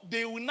pako.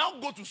 They will now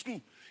go to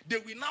school. They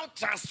will now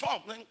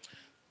transform.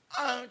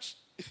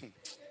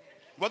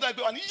 What I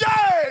do, and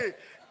yay!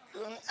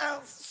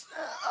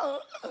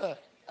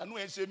 I know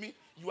me.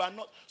 You are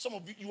not. Some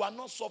of you are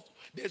not soft.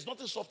 There's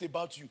nothing soft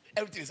about you.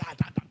 Everything is hard.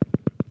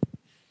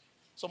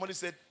 Somebody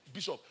said,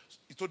 Bishop,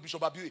 he told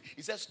Bishop Abiy,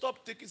 he said,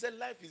 stop taking, he said,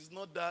 life is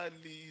not that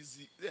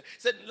easy. He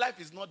said, life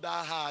is not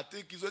that hard.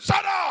 Take it.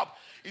 Shut up!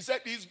 He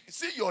said,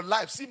 see your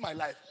life, see my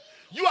life.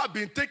 You have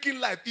been taking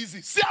life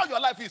easy. See how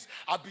your life is.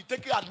 I've been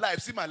taking hard life,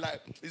 see my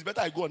life. It's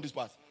better I go on this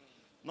path.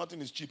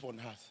 Nothing is cheap on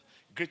earth.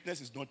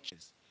 Greatness is not cheap.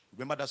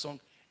 Remember that song?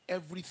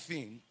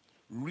 Everything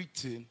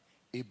written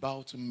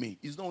about me.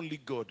 It's not only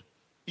God.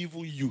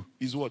 Even you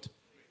is what?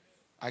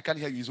 I can't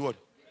hear you. Is what?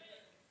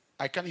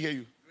 I can't hear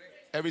you.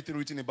 Everything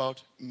written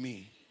about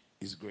me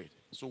is great.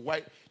 So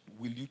why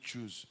will you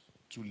choose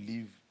to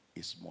live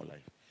a small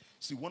life?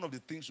 See, one of the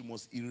things you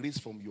must erase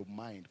from your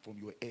mind, from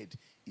your head,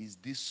 is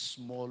this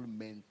small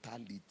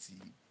mentality.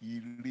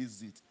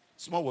 Erase it.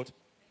 Small what?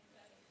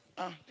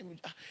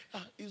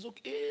 It's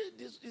okay.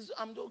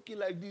 I'm okay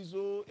like this.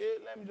 Oh,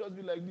 let me just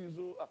be like this.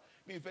 Oh,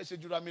 me if I say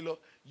Juramilo,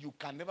 you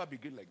can never be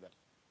great like that.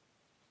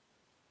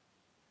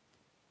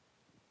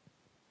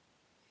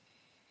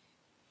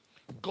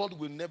 God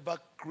will never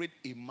create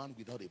a man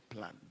without a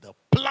plan. The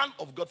plan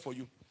of God for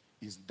you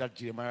is that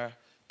Jeremiah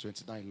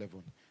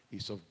 29:11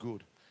 is of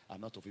good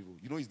and not of evil.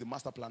 You know, he's the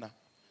master planner.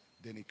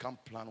 Then he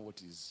can't plan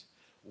what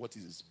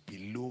is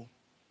below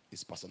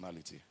his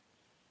personality.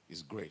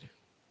 He's great.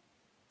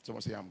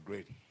 Someone say, I'm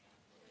great.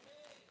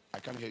 I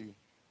can't hear you.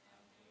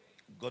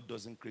 God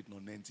doesn't create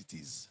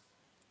non-entities.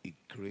 He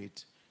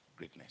creates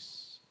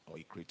greatness. Or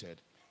he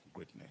created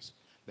Greatness.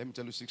 Let me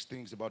tell you 6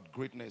 things about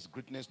greatness.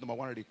 Greatness, number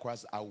 1,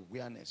 requires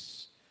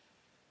awareness.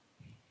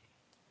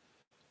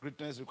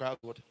 Greatness requires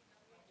what?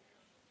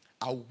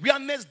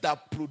 Awareness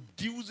that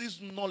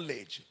produces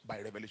knowledge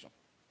by revelation.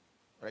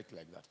 Right,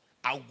 like that.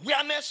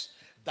 Awareness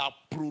that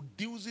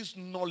produces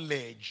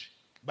knowledge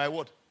by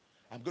what?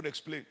 I'm going to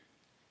explain.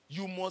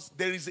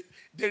 There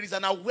is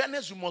an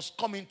awareness you must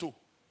come into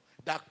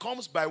that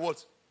comes by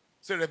what?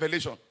 Say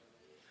revelation.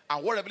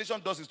 And what revelation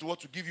does is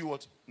to give you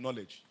what?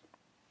 Knowledge.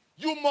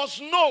 You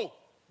must know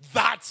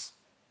that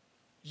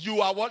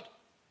you are what?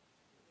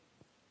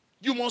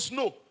 You must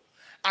know.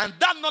 And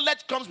that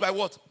knowledge comes by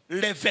what?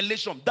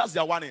 Revelation. That's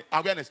the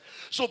awareness.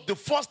 So the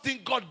first thing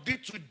God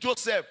did to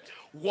Joseph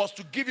was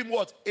to give him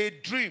what? A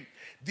dream.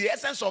 The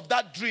essence of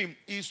that dream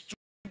is to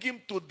bring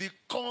him to the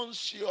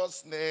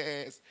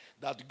consciousness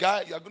that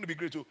guy, you are going to be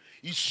great too.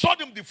 He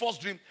showed him the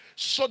first dream,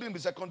 showed him the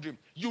second dream.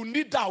 You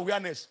need that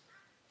awareness.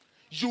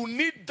 You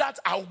need that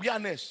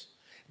awareness.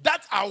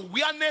 That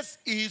awareness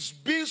is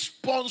being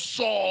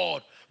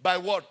sponsored by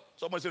what?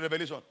 Someone say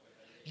revelation.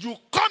 You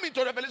come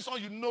into revelation,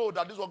 you know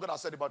that this is what God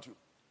has said about you.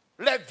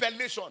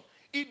 Revelation.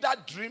 Either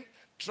dream,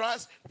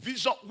 trance,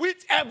 vision,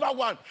 whichever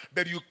one.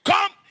 But you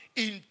come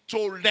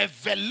into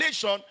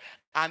revelation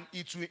and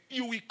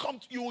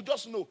you will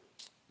just know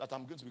that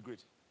I'm going to be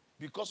great.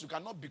 Because you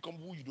cannot become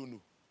who you don't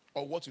know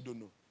or what you don't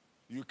know.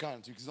 You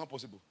can't. It's not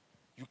possible.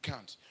 You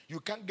can't.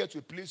 You can't get to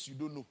a place you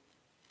don't know.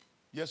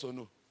 Yes or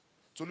no?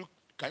 So look,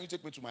 can you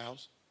take me to my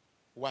house?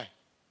 Why?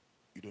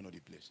 You don't know the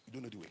place. You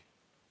don't know the way.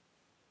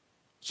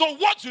 So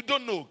what you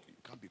don't know, you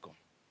can't become.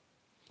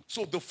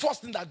 So the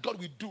first thing that God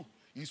will do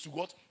is to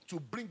what?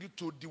 To bring you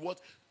to the what?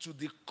 To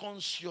the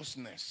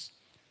consciousness.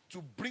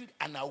 To bring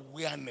an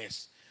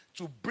awareness.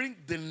 To bring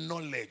the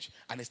knowledge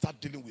and start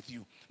dealing with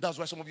you. That's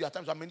why some of you at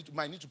times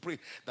might need to pray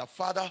that,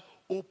 Father,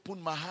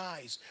 open my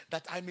eyes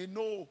that I may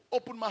know.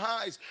 Open my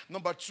eyes.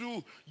 Number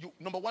 2,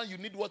 number 1, you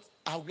need what?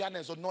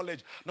 Awareness or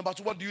knowledge. Number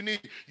 2, what do you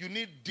need? You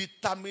need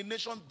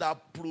determination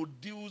that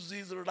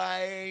produces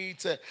right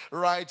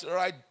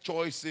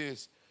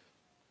choices.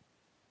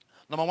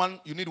 Number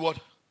 1, you need what?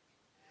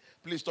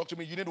 Please talk to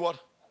me. You need what?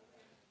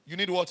 You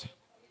need what?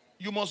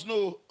 You must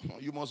know.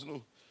 You must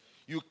know.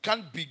 You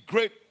can't be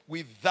great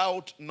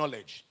without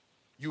knowledge.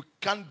 You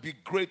can't be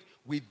great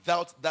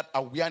without that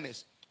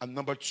awareness. And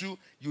number 2,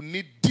 you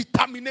need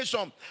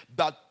determination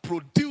that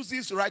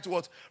produces right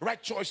what?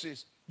 Right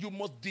choices. You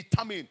must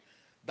determine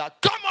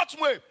that come out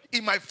way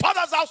in my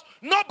Father's house,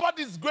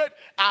 nobody's great.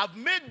 I've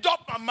made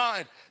up my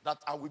mind that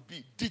I will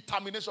be.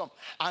 Determination.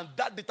 And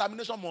that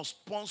determination must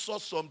sponsor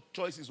some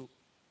choices.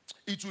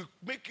 It will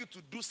make you to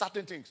do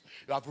certain things.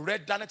 You have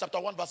read Daniel chapter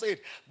 1 verse 8.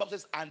 The Bible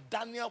says, and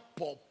Daniel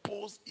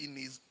purposed in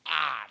his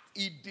heart.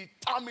 He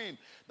determined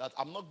that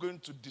I'm not going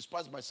to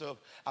despise myself.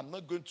 I'm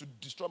not going to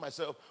destroy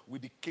myself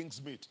with the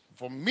king's meat.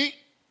 For me,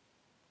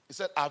 he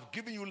said, I've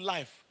given you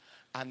life.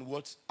 And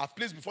what? I've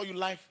placed before you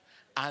life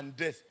and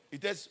death.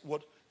 It is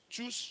what?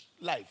 Choose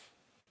life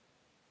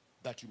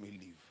that you may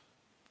live.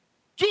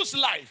 Choose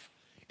life.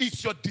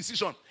 It's your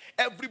decision.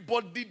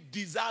 Everybody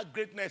desires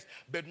greatness,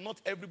 but not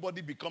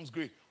everybody becomes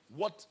great.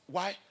 What?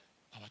 Why?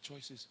 Our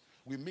choices.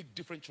 We make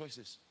different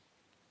choices.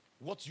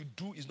 What you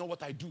do is not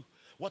what I do.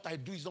 What I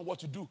do is not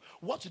what you do.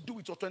 What you do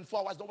with your 24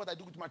 hours is not what I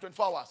do with my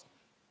 24 hours.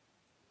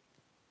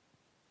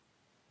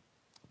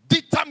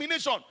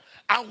 Determination.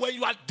 And when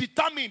you are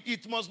determined,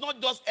 it must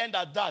not just end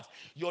at that.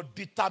 Your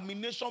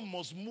determination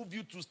must move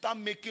you to start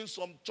making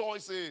some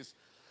choices.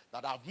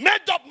 That I've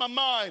made up my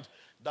mind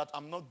that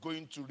I'm not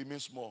going to remain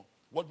small.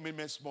 What made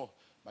me small?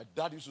 My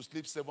dad used to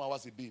sleep 7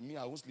 hours a day. Me,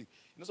 I won't sleep.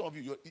 You know, some of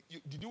you,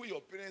 the way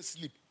your parents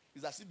sleep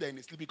is as if they're in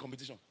a sleeping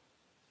competition.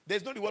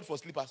 There's no reward for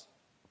sleepers.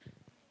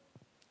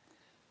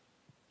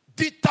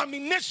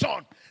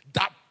 Determination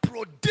that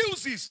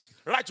produces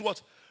right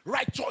what?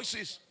 Right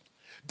choices.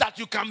 That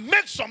you can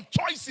make some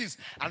choices,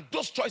 and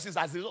those choices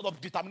as a result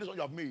of determination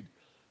you have made.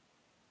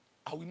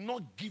 I will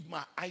not give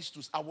my eyes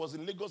to. I was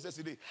in Lagos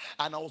yesterday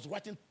and I was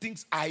writing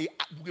things I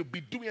will be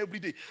doing every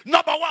day.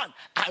 Number 1,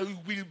 I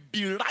will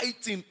be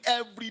writing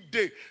every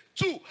day.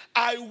 2,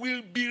 I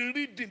will be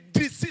reading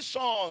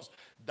decisions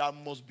that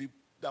must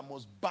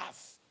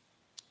birth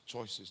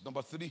choices.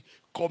 Number 3,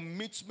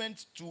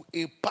 commitment to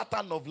a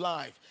pattern of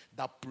life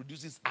that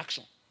produces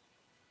action.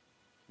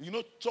 You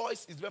know,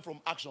 choice is different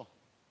from action.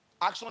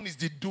 Action is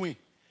the doing.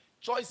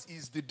 Choice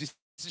is the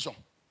decision.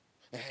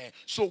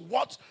 So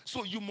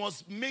you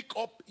must make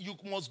up, you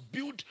must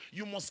build,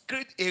 you must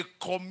create a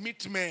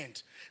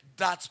commitment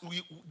that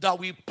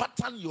will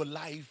pattern your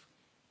life,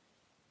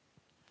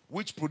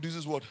 which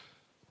produces what?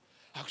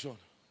 Action.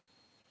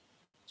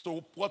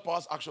 So what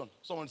powers action?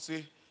 Someone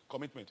say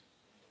commitment.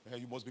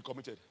 You must be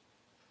committed.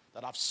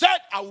 That I've said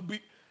I'm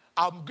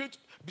going to.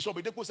 Bishop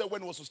Edeko said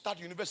when he was to start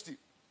university,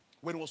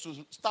 when he was to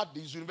start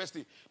his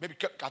university, maybe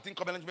I think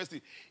Covenant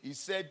University, he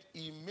said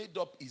he made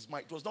up his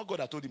mind. It was not God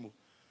that told him.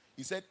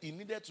 He said he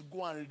needed to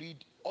go and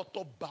read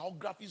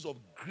autobiographies of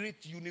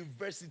great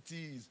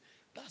universities.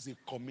 That's a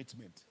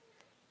commitment.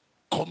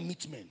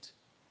 Commitment.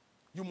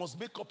 You must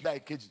make up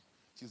like Keji.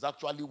 She's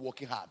actually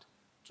working hard.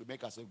 to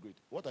make ourselves great.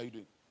 What are you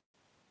doing?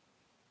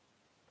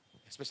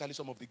 Especially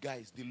some of the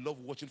guys, they love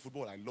watching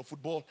football. I love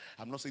football.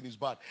 I'm not saying it's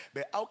bad.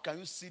 But how can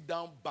you sit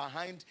down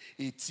behind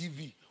a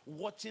TV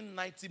watching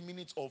 90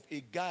 minutes of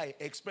a guy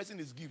expressing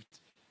his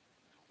gift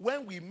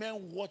when we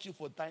men watch you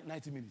for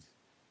 90 minutes?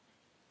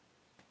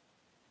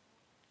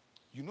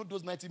 You know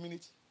those 90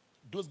 minutes?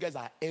 Those guys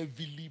are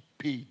heavily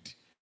paid.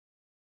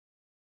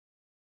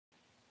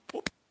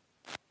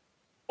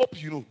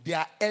 Hope you know, they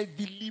are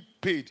heavily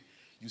paid.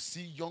 You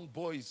see young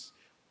boys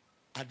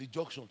at the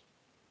junction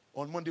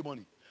on Monday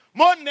morning.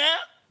 Monday,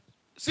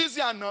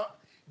 Sisiana,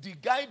 the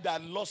guy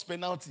that lost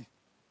penalty,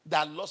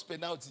 that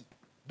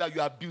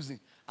you are abusing,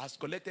 has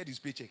collected his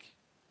paycheck.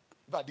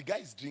 But the guy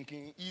is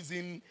drinking, he's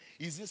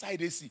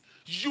inside AC.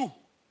 You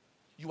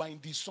are in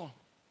the sun,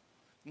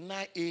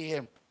 9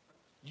 a.m.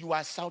 You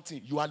are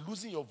shouting, you are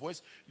losing your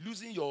voice,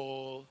 losing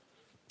your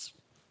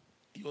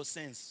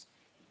sense.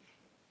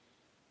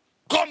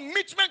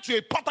 Commitment to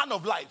a pattern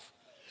of life.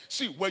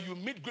 See, when you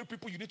meet great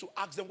people, you need to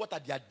ask them what are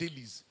their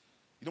dailies.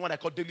 You know what I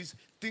call dailies?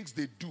 Things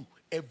they do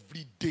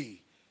every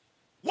day.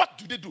 What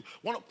do they do?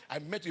 I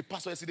met a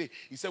pastor yesterday.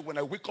 He said, when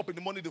I wake up in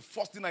the morning, the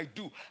first thing I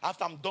do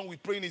after I'm done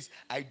with praying is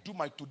I do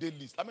my today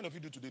list. How many of you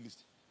do today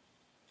list?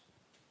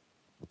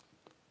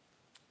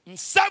 In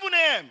 7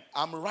 a.m.,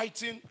 I'm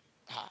writing.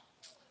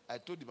 I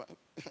told the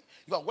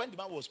man, when the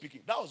man was speaking,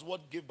 that was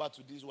what gave birth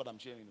to this, what I'm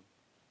sharing.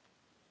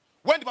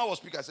 When the man was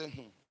speaking, I said,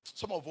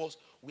 some of us,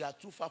 we are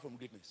too far from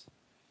greatness.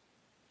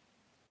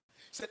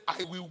 He said,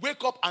 I will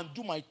wake up and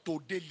do my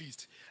today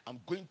list. I'm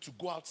going to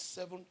go out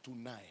 7 to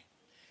 9.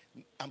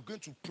 I'm going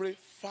to pray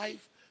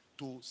 5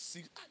 to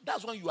 6.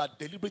 That's when you are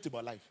deliberate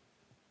about life.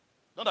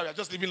 Not that we are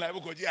just living life.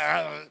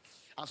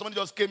 And somebody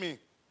just came in.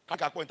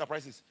 Kakako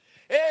Enterprises.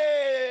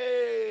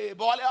 Hey,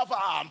 but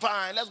I'm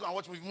fine. Let's go and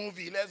watch a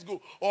movie. Let's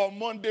go. Or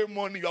Monday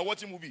morning, you are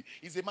watching a movie.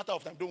 It's a matter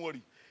of time. Don't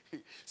worry.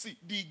 See,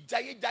 the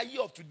Jaye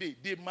of today,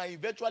 they might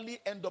eventually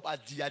end up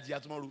at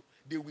Jia tomorrow.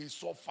 They will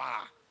suffer.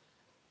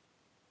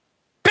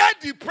 Pay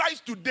the price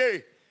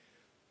today.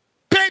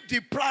 Pay the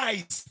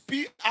price.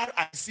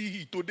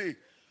 Price today.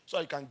 So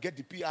you can get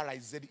the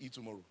prize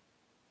tomorrow.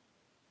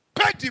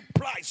 Pay the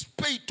price.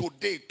 Pay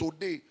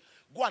today.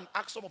 Go and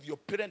ask some of your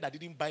parents that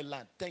didn't buy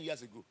land 10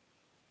 years ago.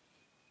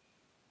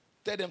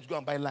 Tell them to go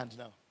and buy land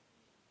now.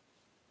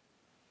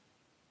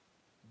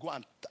 Go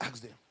and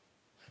ask them.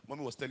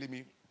 Mommy was telling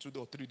me 2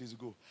 or 3 days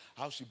ago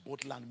how she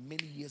bought land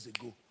many years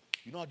ago.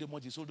 You know how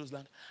much he sold those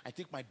land? I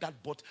think my dad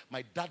bought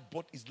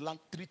his land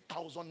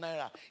 3,000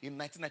 naira in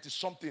 1990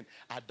 something.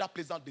 At that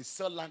place now they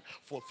sell land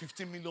for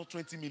 15 million,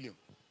 20 million.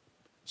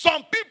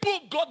 Some people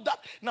got that.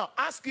 Now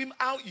ask him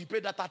how he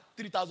paid that at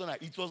 3,000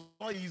 naira. It was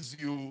not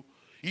easy.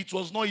 It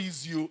was not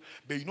easy.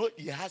 But you know,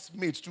 he has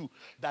mates too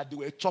that they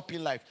were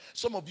chopping life.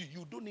 Some of you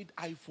don't need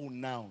iPhone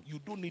now. You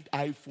don't need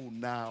iPhone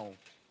now.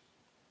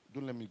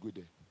 Don't let me go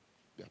there.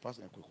 They are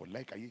passing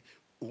like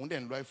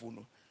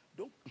iPhone.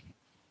 Don't.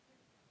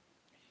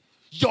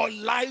 Your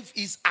life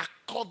is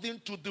according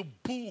to the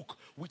book,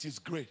 which is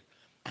great.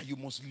 And you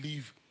must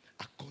live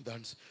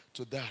accordance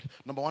to that.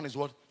 Number 1 is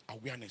what?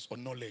 Awareness or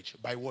knowledge.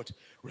 By what?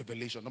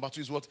 Revelation. Number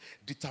 2 is what?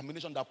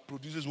 Determination that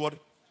produces what?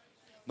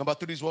 Number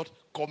 3 is what?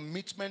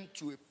 Commitment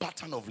to a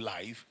pattern of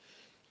life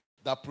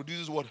that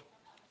produces what?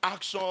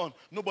 Action.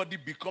 Nobody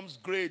becomes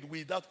great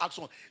without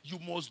action. You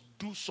must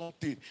do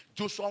something.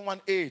 Joshua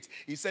 1:8.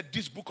 He said,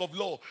 this book of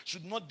law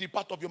should not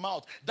depart of your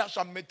mouth. Thou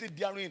shalt meditate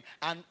therein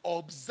and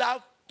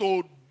observe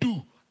to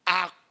do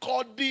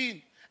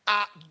according.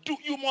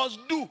 You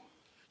must do.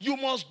 You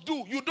must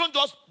do. You don't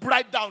just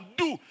write down.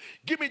 Do.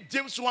 Give me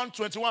James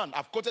 1:21.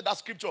 I've quoted that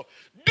scripture.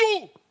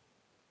 Do.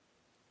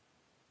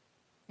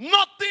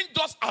 Nothing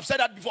just, I've said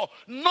that before.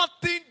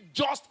 Nothing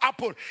just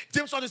happened.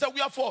 James 1 said,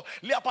 wherefore,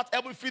 lay apart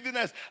every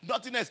filthiness,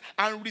 naughtiness,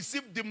 and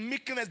receive the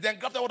meekness, the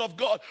engrafted word of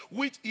God,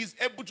 which is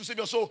able to save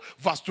your soul.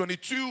 Verse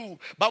 22,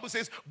 Bible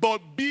says, but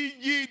be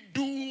ye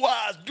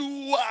doers,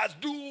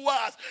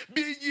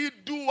 be ye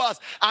doers,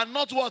 and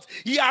not what?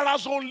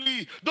 Hearers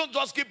only. Don't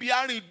just keep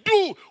hearing.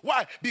 Do.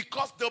 Why?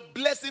 Because the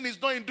blessing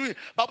is not in doing.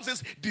 Bible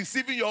says,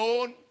 deceiving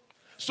your own.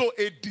 So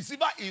a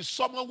deceiver is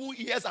someone who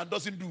hears and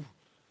doesn't do.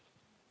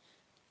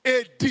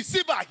 A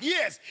deceiver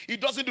hears, he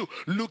doesn't do.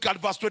 Look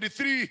at verse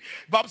 23.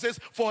 Bible says,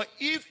 for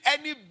if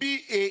any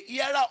be a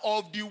hearer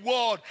of the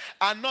word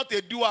and not a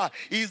doer,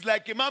 he is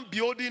like a man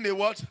beholding a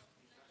what?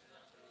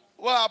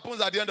 What happens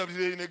at the end of the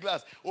day in a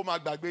glass? Oh my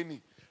God.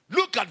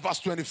 Look at verse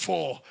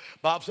 24.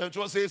 Bible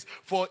 24 says,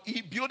 for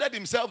he beholded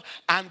himself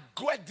and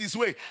goeth this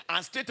way,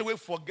 and straightway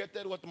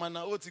forgetteth what manner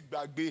ought to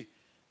be.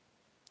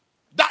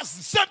 That's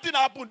the same thing that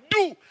happened.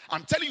 Do.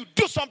 I'm telling you,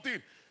 do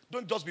something.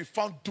 Don't just be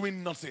found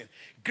doing nothing.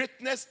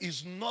 Greatness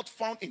is not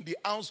found in the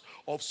hands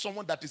of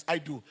someone that is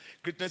idle.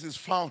 Greatness is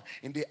found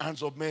in the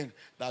hands of men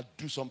that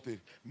do something.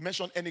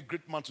 Mention any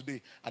great man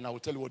today, and I will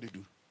tell you what they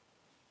do.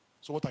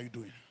 So what are you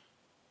doing?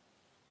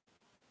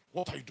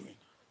 What are you doing?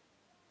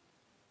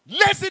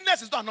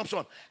 Laziness is not an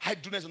option.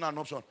 Idleness is not an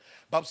option.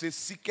 Bible says,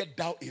 seeketh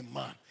thou a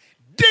man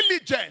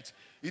diligent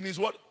in his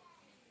what?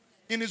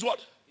 In his what?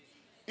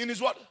 In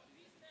his what?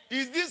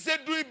 Is this say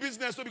doing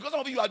business? So because some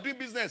of you are doing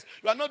business,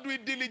 you are not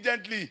doing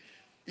diligently.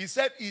 He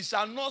said, "He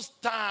shall not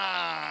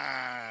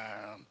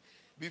stand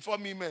before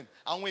me, men.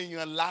 And when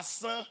you're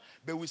last,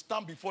 they will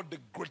stand before the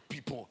great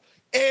people."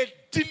 A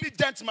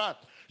diligent man.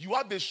 You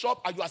have a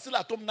shop and you are still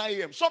at home 9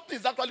 a.m. Something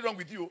is actually wrong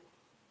with you.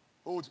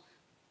 Oh,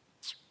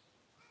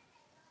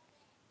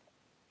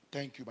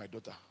 thank you, my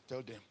daughter.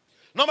 Tell them.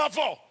 Number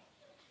 4.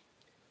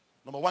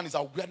 Number 1 is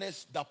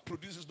awareness that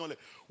produces knowledge.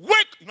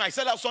 I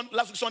said that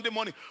last week Sunday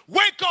morning.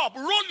 Wake up,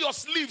 roll your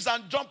sleeves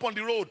and jump on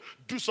the road.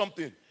 Do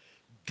something.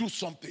 Do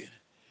something.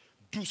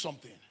 Do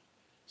something.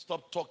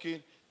 Stop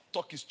talking.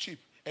 Talk is cheap.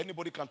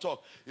 Anybody can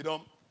talk.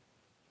 The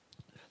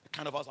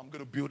kind of house I'm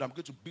going to build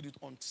it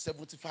on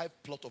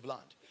 75 plot of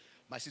land.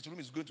 My sitting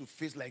room is going to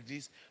face like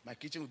this. My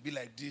kitchen will be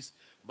like this.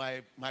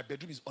 My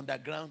bedroom is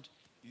underground.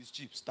 It's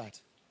cheap. Start.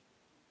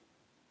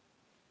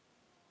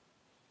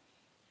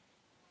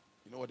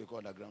 You know what they call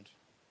underground?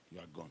 You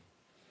are gone.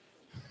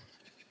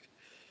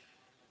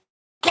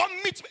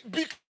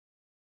 Be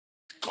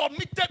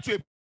committed to a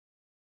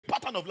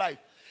pattern of life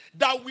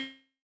that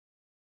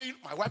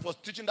my wife was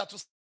teaching that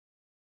to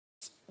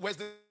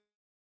Wednesday.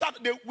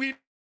 We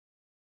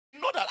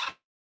know that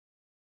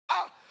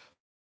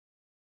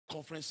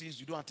conferences,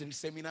 you don't attend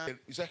seminar.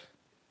 You say,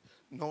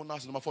 no,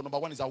 that's number 4. Number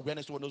 1 is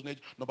awareness towards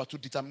knowledge. Number 2,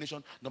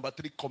 determination. Number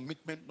 3,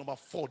 commitment. Number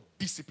 4,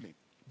 discipline.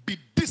 Be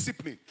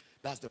disciplined.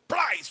 That's the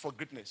price for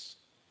greatness.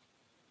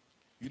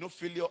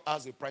 Failure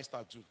has a price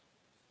tag too.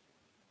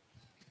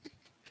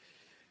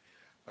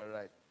 All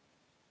right.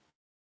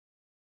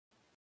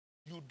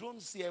 You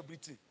don't see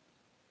everything.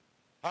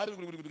 I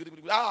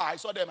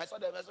saw them.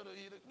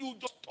 You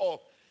just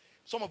talk.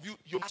 Some of you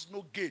have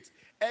no gate.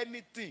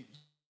 Anything.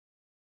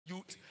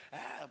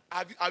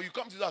 Have you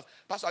come to us?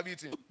 Pastor, have you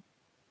eaten?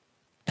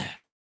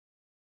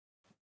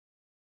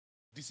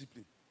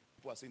 Discipline.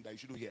 People are saying that you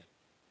shouldn't hear.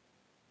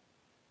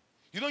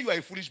 You are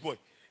a foolish boy.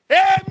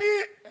 Hey, me!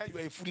 You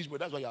are a foolish boy.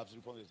 That's why you have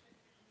responded.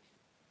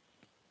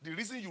 The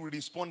reason you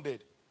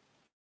responded,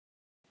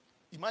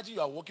 imagine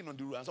you are walking on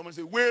the road and someone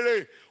say,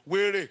 where?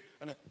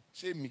 And I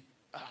say, me.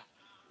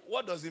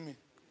 What does it mean?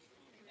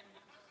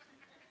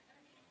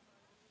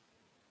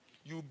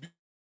 You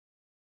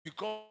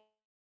become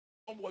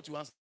what you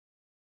answer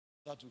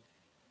to.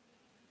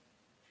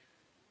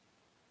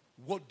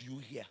 What do you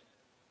hear?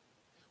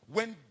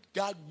 When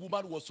that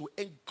woman was so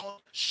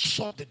encouraged,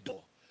 shut the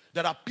door.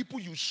 There are people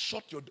you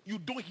shut your door. You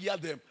don't hear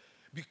them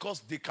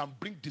because they can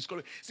bring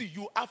discouragement. See,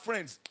 you are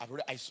friends.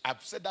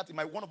 I've said that in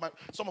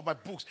some of my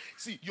books.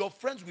 See, your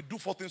friends will do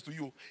 4 things to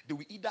you. They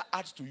will either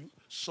add to you,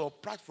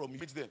 subtract from you.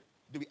 Them.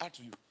 They will add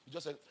to you. You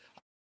just said,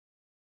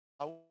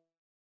 I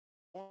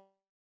want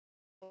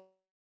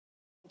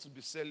to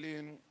be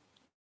selling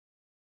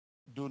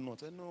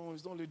donuts. No,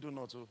 it's not only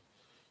donuts. Oh.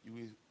 You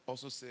will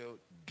also sell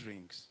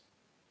drinks.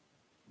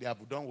 They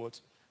have done what?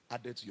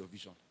 Added to your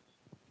vision.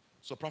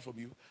 So apart from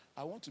you,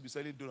 I want to be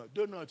selling donuts.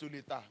 Donuts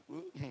later.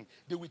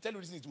 They will tell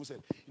you this. It will say,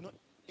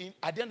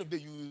 at the end of the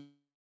day, you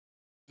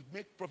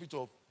make profit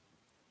of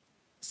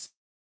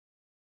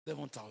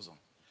 7,000.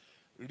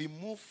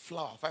 Remove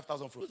flour,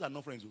 5,000 from. Those are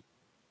not friends.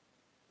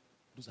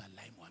 Those are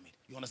lying, Muhammad.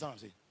 You understand what I'm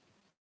saying?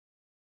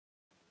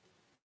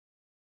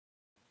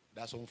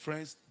 There are some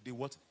friends, they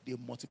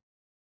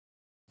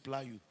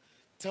multiply you.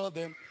 Tell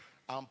them,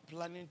 I'm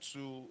planning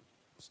to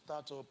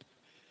start up.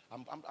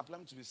 I'm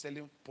planning to be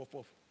selling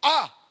puff-puff.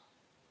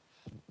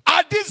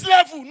 At this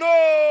level,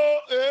 no.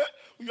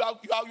 You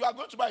are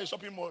going to buy a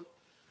shopping mall.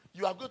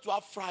 You are going to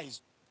have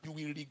fries. You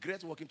will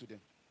regret walking to them.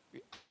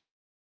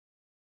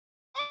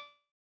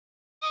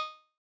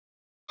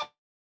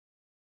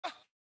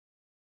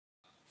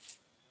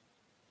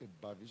 A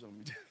bad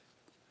vision.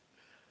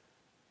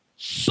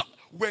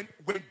 When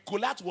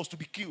Goliath was to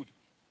be killed,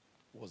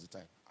 what was the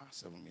time?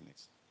 7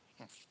 minutes.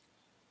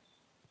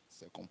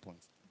 Second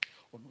point.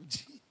 Oh no,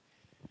 G.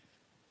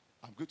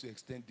 I'm going to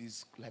extend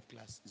this live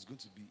class. It's going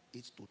to be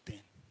 8 to 10.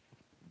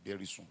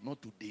 Very soon.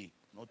 Not today.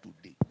 8 to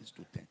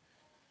 10.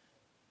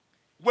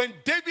 When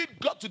David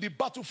got to the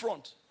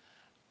battlefront,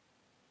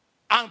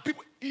 and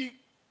people, he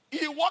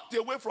walked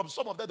away from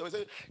some of them. They were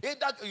saying,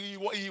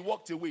 he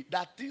walked away.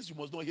 That things you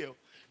must not hear.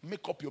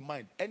 Make up your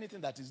mind.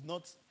 Anything that is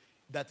not,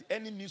 that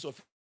any news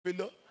of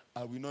failure,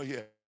 I will not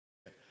hear.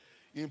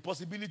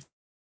 Impossibility,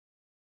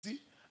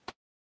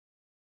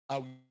 I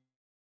will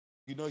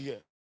not hear.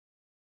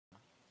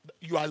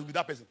 You are with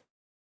that person.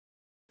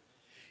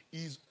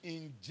 Is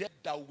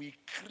inject that will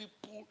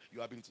cripple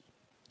your ability.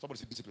 Somebody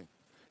say discipline.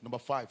 Number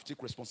 5,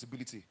 take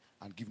responsibility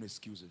and give no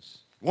excuses.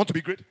 You want to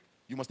be great?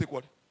 You must take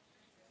what?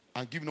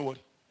 And give no what?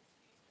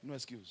 No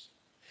excuse.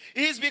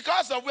 It's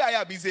because of where I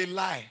am. It's a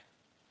lie.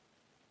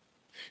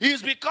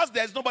 It's because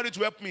there's nobody to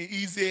help me.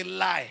 It's a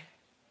lie.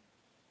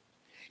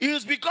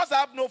 It's because I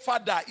have no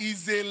father.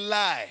 It's a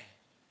lie.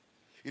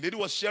 A lady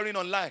was sharing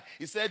online.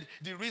 He said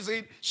the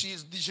reason she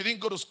didn't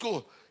go to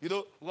school,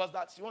 was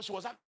that she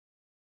was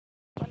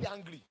actually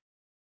angry.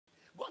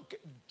 Go and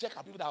check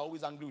out people that are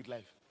always angry with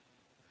life.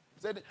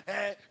 He said,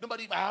 I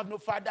have no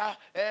father.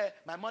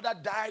 My mother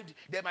died.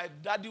 Then my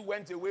daddy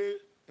went away.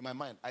 in my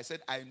mind. I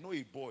said, I know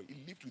a boy. He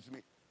lived with me.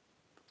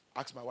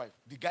 Ask my wife.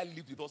 The guy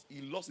lived with us.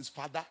 He lost his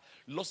father,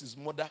 lost his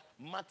mother.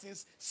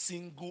 Martins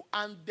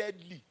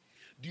single-handedly.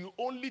 The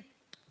only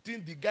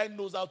thing the guy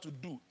knows how to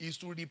do is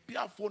to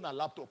repair phone and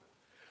laptop.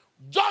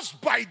 Just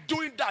by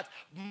doing that,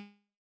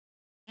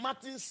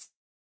 Martins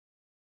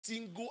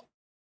single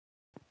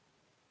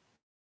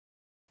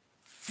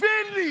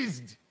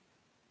finished.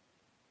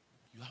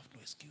 You have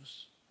no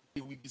excuse.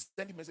 He will be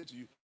sending a message to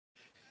you.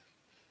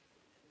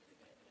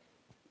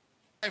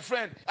 My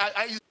friend,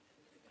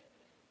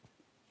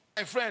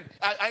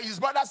 his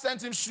brother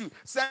sent him shoe.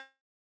 Stop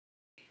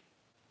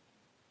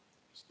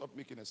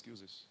making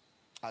excuses.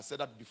 I said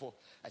that before.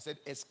 I said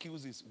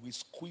excuses will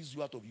squeeze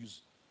you out of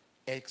use.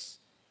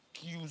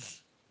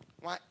 Excuse.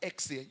 One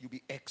X here, you'll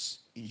be X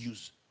in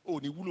use. Oh,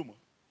 ni wuloma.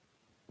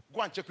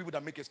 Go and check people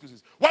that make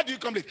excuses. Why do you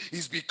come late?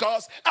 It's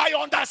because I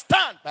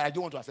understand, but I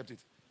don't want to accept it.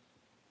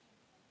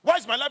 Why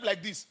is my life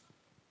like this?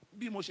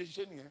 Be more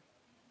shaking.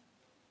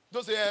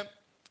 Don't say,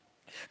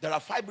 there are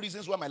 5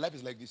 reasons why my life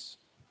is like this.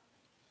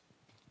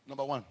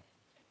 Number 1,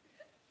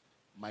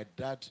 my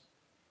dad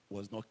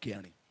was not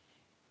caring.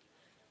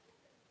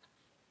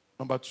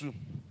 Number 2,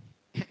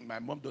 my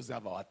mom doesn't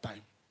have our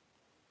time.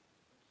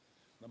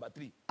 Number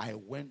 3, I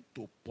went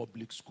to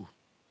public school.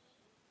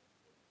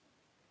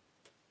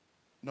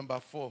 Number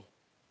 4,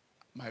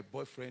 my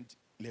boyfriend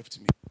left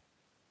me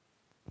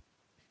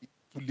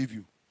to leave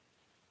you.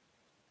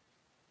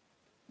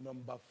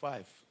 Number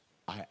 5,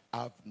 I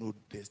have no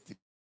destiny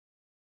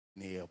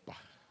helper.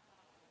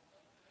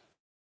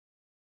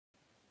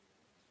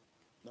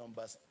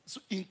 Numbers.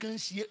 So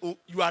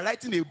you are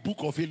writing a book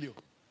of failure.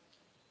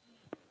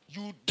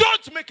 You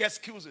don't make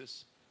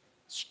excuses.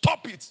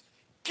 Stop it.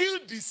 Kill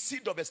the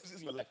seed of excuses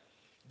in your life.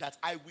 That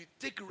I will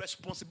take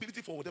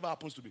responsibility for whatever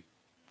happens to me.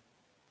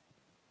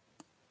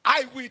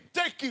 I will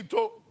take it.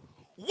 Oh,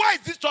 why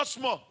is this church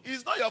small?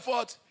 It's not your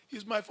fault.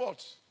 It's my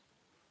fault.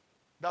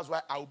 That's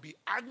why I will be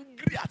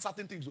angry at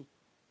certain things. Oh.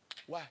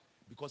 Why?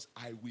 Because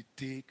I will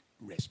take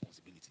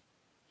responsibility.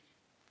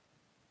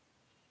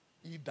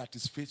 He that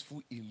is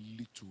faithful in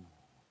little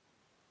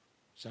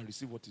shall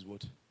receive what is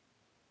what?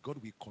 God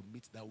will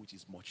commit that which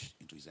is much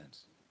into his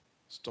hands.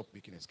 Stop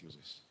making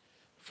excuses.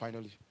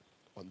 Finally,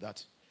 on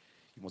that,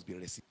 you must be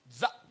received.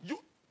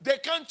 They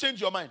can't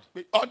change your mind.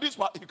 On this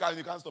part, you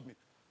can't stop me.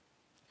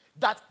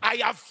 That I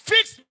have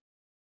fixed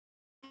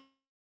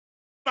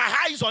my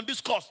eyes on this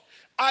course.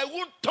 I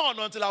won't turn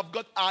until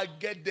I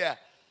get there.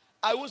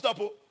 I won't stop.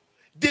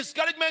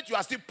 Discouragement, you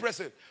are still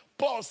pressing.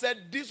 Paul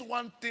said, this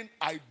one thing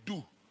I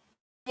do.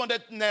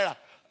 200 naira.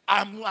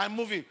 I'm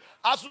moving.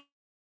 As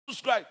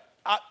subscribe.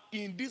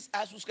 In this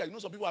as subscribe, you know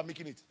some people are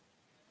making it.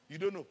 You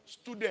don't know.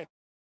 Student.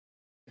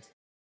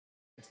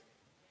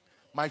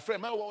 My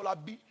friend, my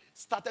Wawalabi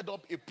started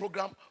up a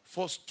program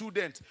for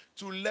students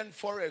to learn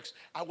Forex.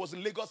 I was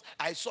in Lagos.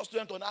 I saw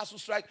students on ASU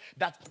strike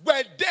that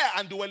were there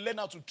and they were learning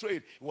how to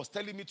trade. He was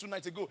telling me 2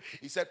 nights ago.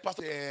 He said,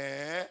 Pastor,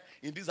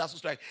 in this ASU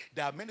strike,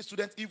 there are many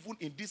students, even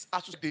in this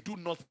ASU strike, they do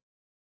nothing.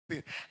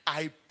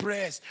 I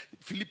press.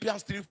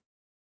 Philippians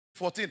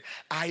 3:14.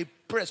 I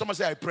press. Someone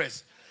say, I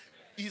press.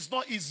 It's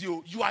not easy.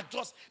 You are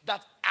just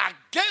that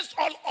against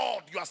all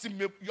odds,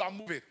 you are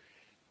moving.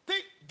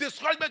 Think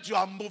discouragement, you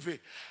are moving.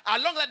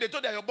 Along that they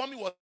told that your mommy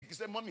was sick. He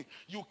said, Mommy,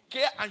 you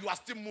care and you are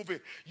still moving.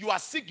 You are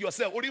sick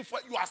yourself. Only for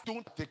you are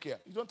still take care.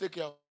 You don't take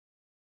care.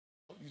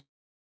 You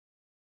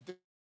take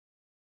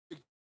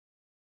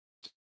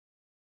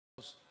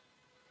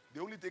they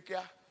only take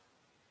care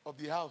of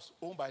the house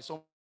owned by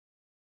someone.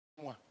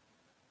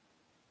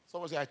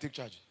 Someone say, I take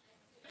charge.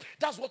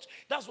 That's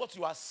what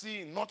you are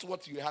seeing, not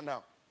what you are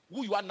now.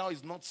 Who you are now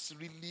is not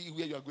really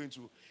where you are going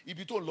to. If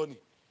you told Lonnie,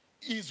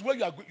 is where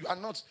you are going. You are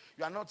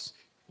not.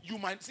 You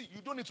might see.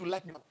 You don't need to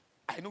like me.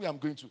 I know where I'm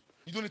going to.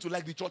 You don't need to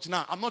like the church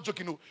now. I'm not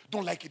joking. No,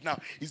 don't like it now.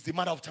 It's the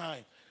matter of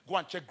time. Go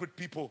and check great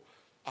people.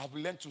 I've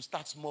learned to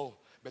start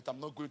small, but I'm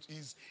not going to.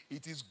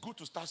 It is good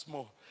to start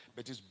small,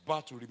 but it's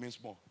bad to remain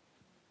small.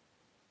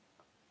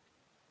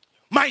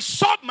 My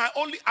shop, my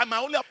only,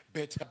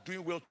 but I'm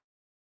doing well.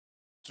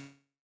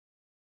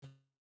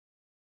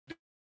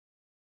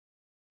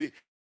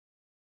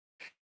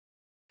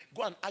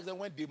 Go and ask them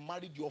when they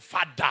married your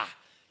father.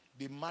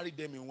 They married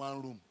them in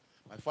one room.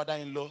 My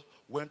father-in-law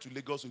went to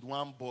Lagos with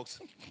 1 box.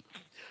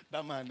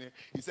 That man,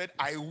 he said,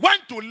 I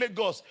went to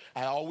Lagos.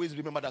 I always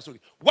remember that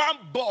story. 1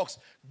 box.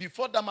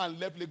 Before that man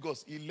left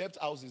Lagos, he left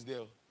houses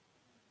there.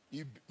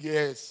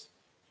 Yes.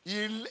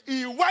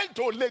 He went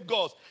to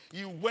Lagos.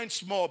 He went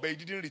small, but he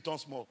didn't return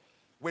small.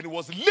 When he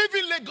was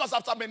leaving Lagos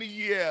after many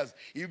years,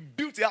 he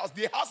built a house.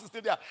 The house is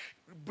still there.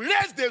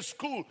 Raised the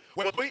school.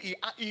 When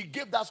he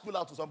gave that school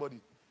out to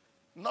somebody.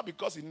 Not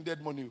because he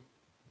needed money.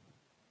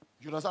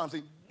 You understand what I'm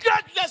saying?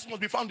 Greatness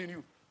must be found in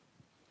you.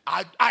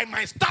 I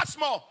might start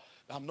small.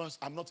 I'm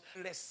not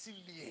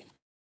resilient.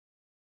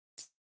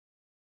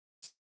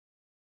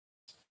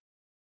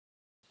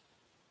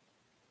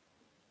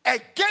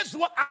 Against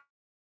what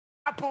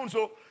happens,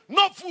 so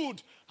no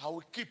food, I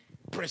will keep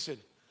pressing.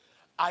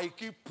 I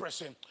keep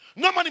pressing.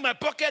 No money in my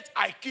pocket,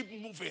 I keep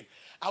moving.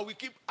 I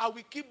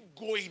will keep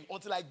going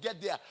until I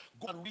get there.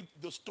 Go and read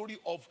the story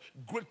of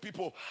great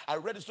people. I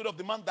read the story of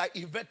the man that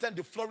invented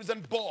the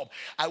fluorescent bulb.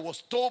 I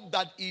was told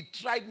that he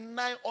tried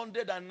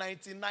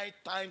 999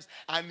 times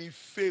and he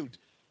failed.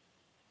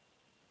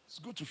 It's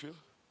good to fail.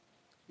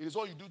 It is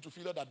all you do to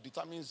failure that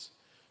determines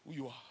who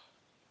you are.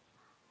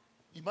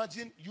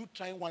 Imagine you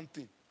trying one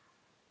thing.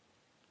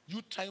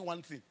 You trying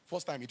one thing.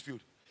 First time it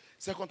failed.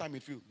 Second time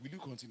it failed. Will you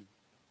continue?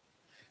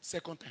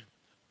 Second time.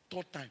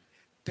 Third time.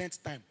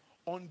 10th time.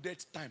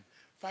 100th time.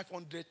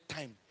 500th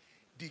time.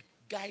 The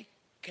guy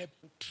kept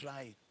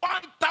trying.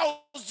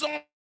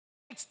 1,000th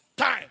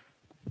time.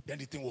 Then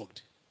the thing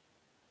worked.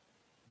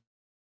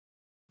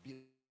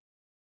 Be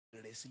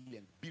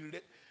resilient.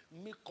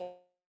 Make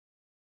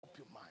up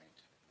your mind.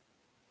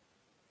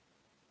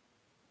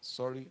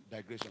 Sorry,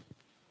 digression.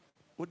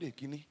 Ode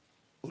kini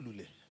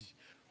olule.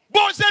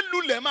 Bó ṣe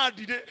lulẹ̀ máa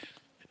dìde.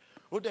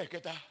 Ode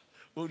kẹta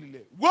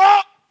olule.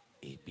 Wọ́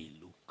ebi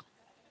look.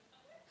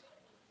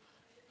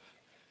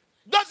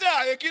 Don't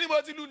say kini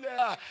mo ti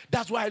lulẹ̀.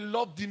 That's why I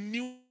love the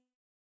new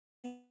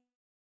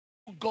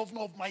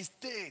governor of my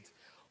state.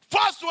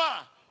 First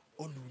one,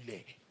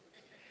 olule.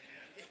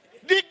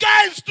 The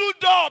guy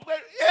stood up.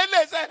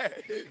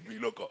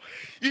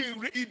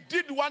 He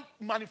did one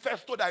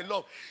manifesto that I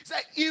love. He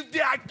said, if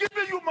they are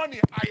giving you money,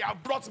 I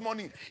have brought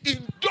money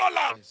in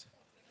dollars.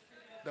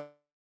 That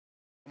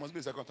must be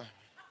the second time.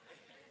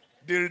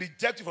 They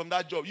reject you from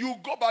that job. You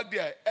go back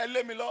there.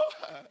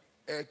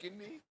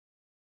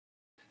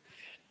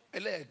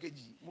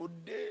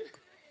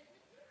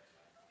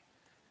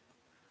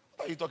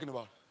 What are you talking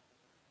about?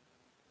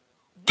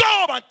 Go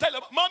home and tell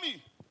them,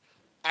 Mommy,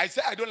 I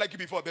said I don't like you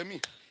before, but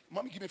me.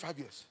 Mommy, give me 5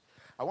 years.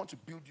 I want to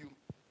build you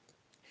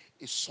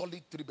a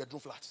solid 3-bedroom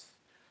flat.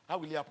 How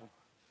will it happen?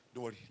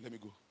 Don't worry, let me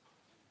go.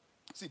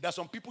 See, there's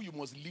some people you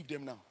must leave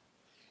them now.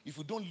 If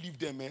you don't leave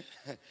them,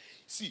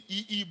 see,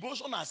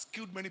 emotion has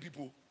killed many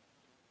people.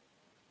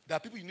 There are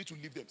people you need to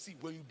leave them. See,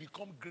 when you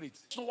become great,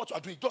 it's not what you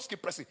are doing. Just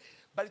keep pressing.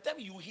 By the time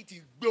you hit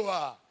it,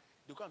 they'll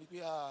come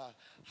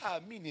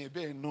and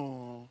be,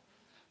 no.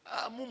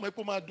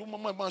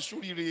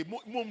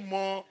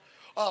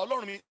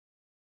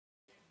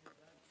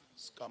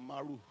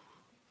 Skamaru.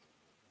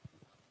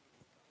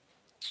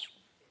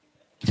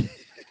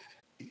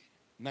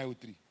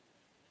 903.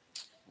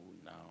 Oh,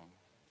 now.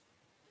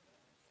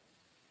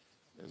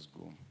 Let's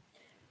go.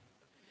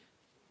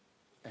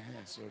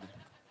 Sorry.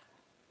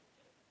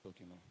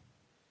 Okay, no.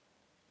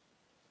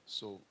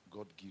 So,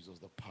 God gives us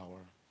the power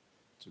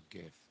to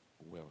get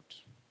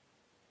wealth.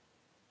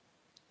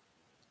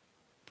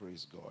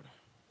 Praise God.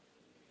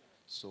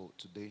 So,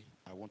 today,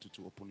 I want you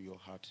to open your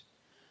heart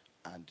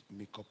and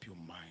make up your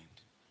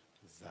mind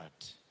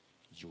that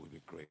you will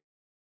be great.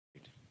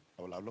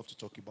 I'd love to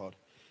talk about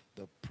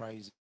the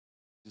prizes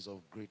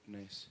of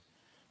greatness,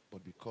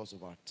 but because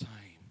of our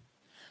time,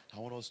 I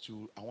want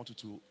you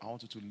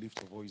to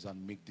lift your voice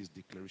and make this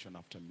declaration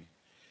after me.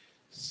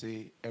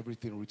 Say,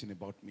 everything written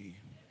about me.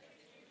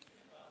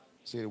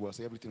 Say it well.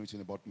 Say, everything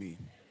written about me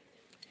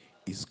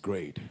is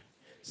great.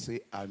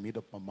 Say, I made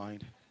up my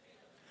mind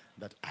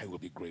that I will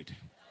be great.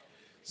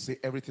 Say,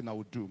 everything I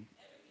will do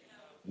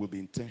will be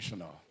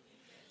intentional.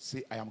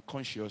 Say, I am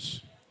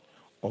conscious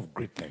of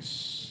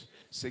greatness.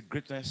 Say,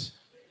 greatness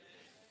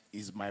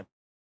is my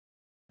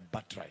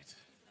birthright,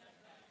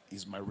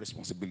 is my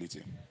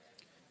responsibility.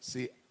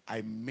 Say,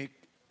 I make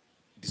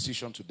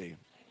decision today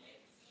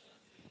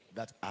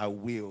that I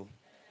will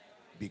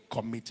be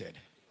committed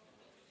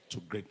to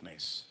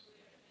greatness.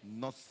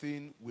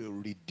 Nothing will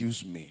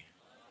reduce me.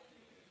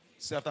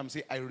 Say after me,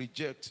 say, I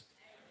reject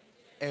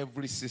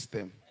every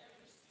system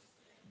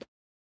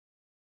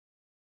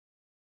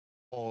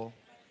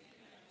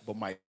but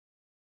my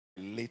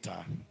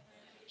later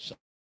shall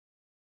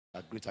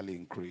greatly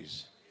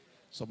increase.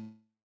 Somebody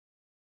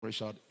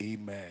shout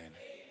amen.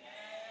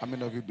 How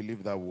many of you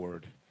believe that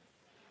word?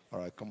 All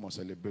right, come on,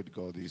 celebrate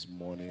God this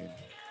morning.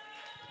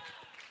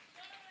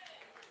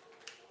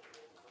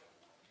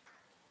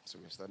 So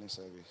we're starting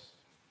service.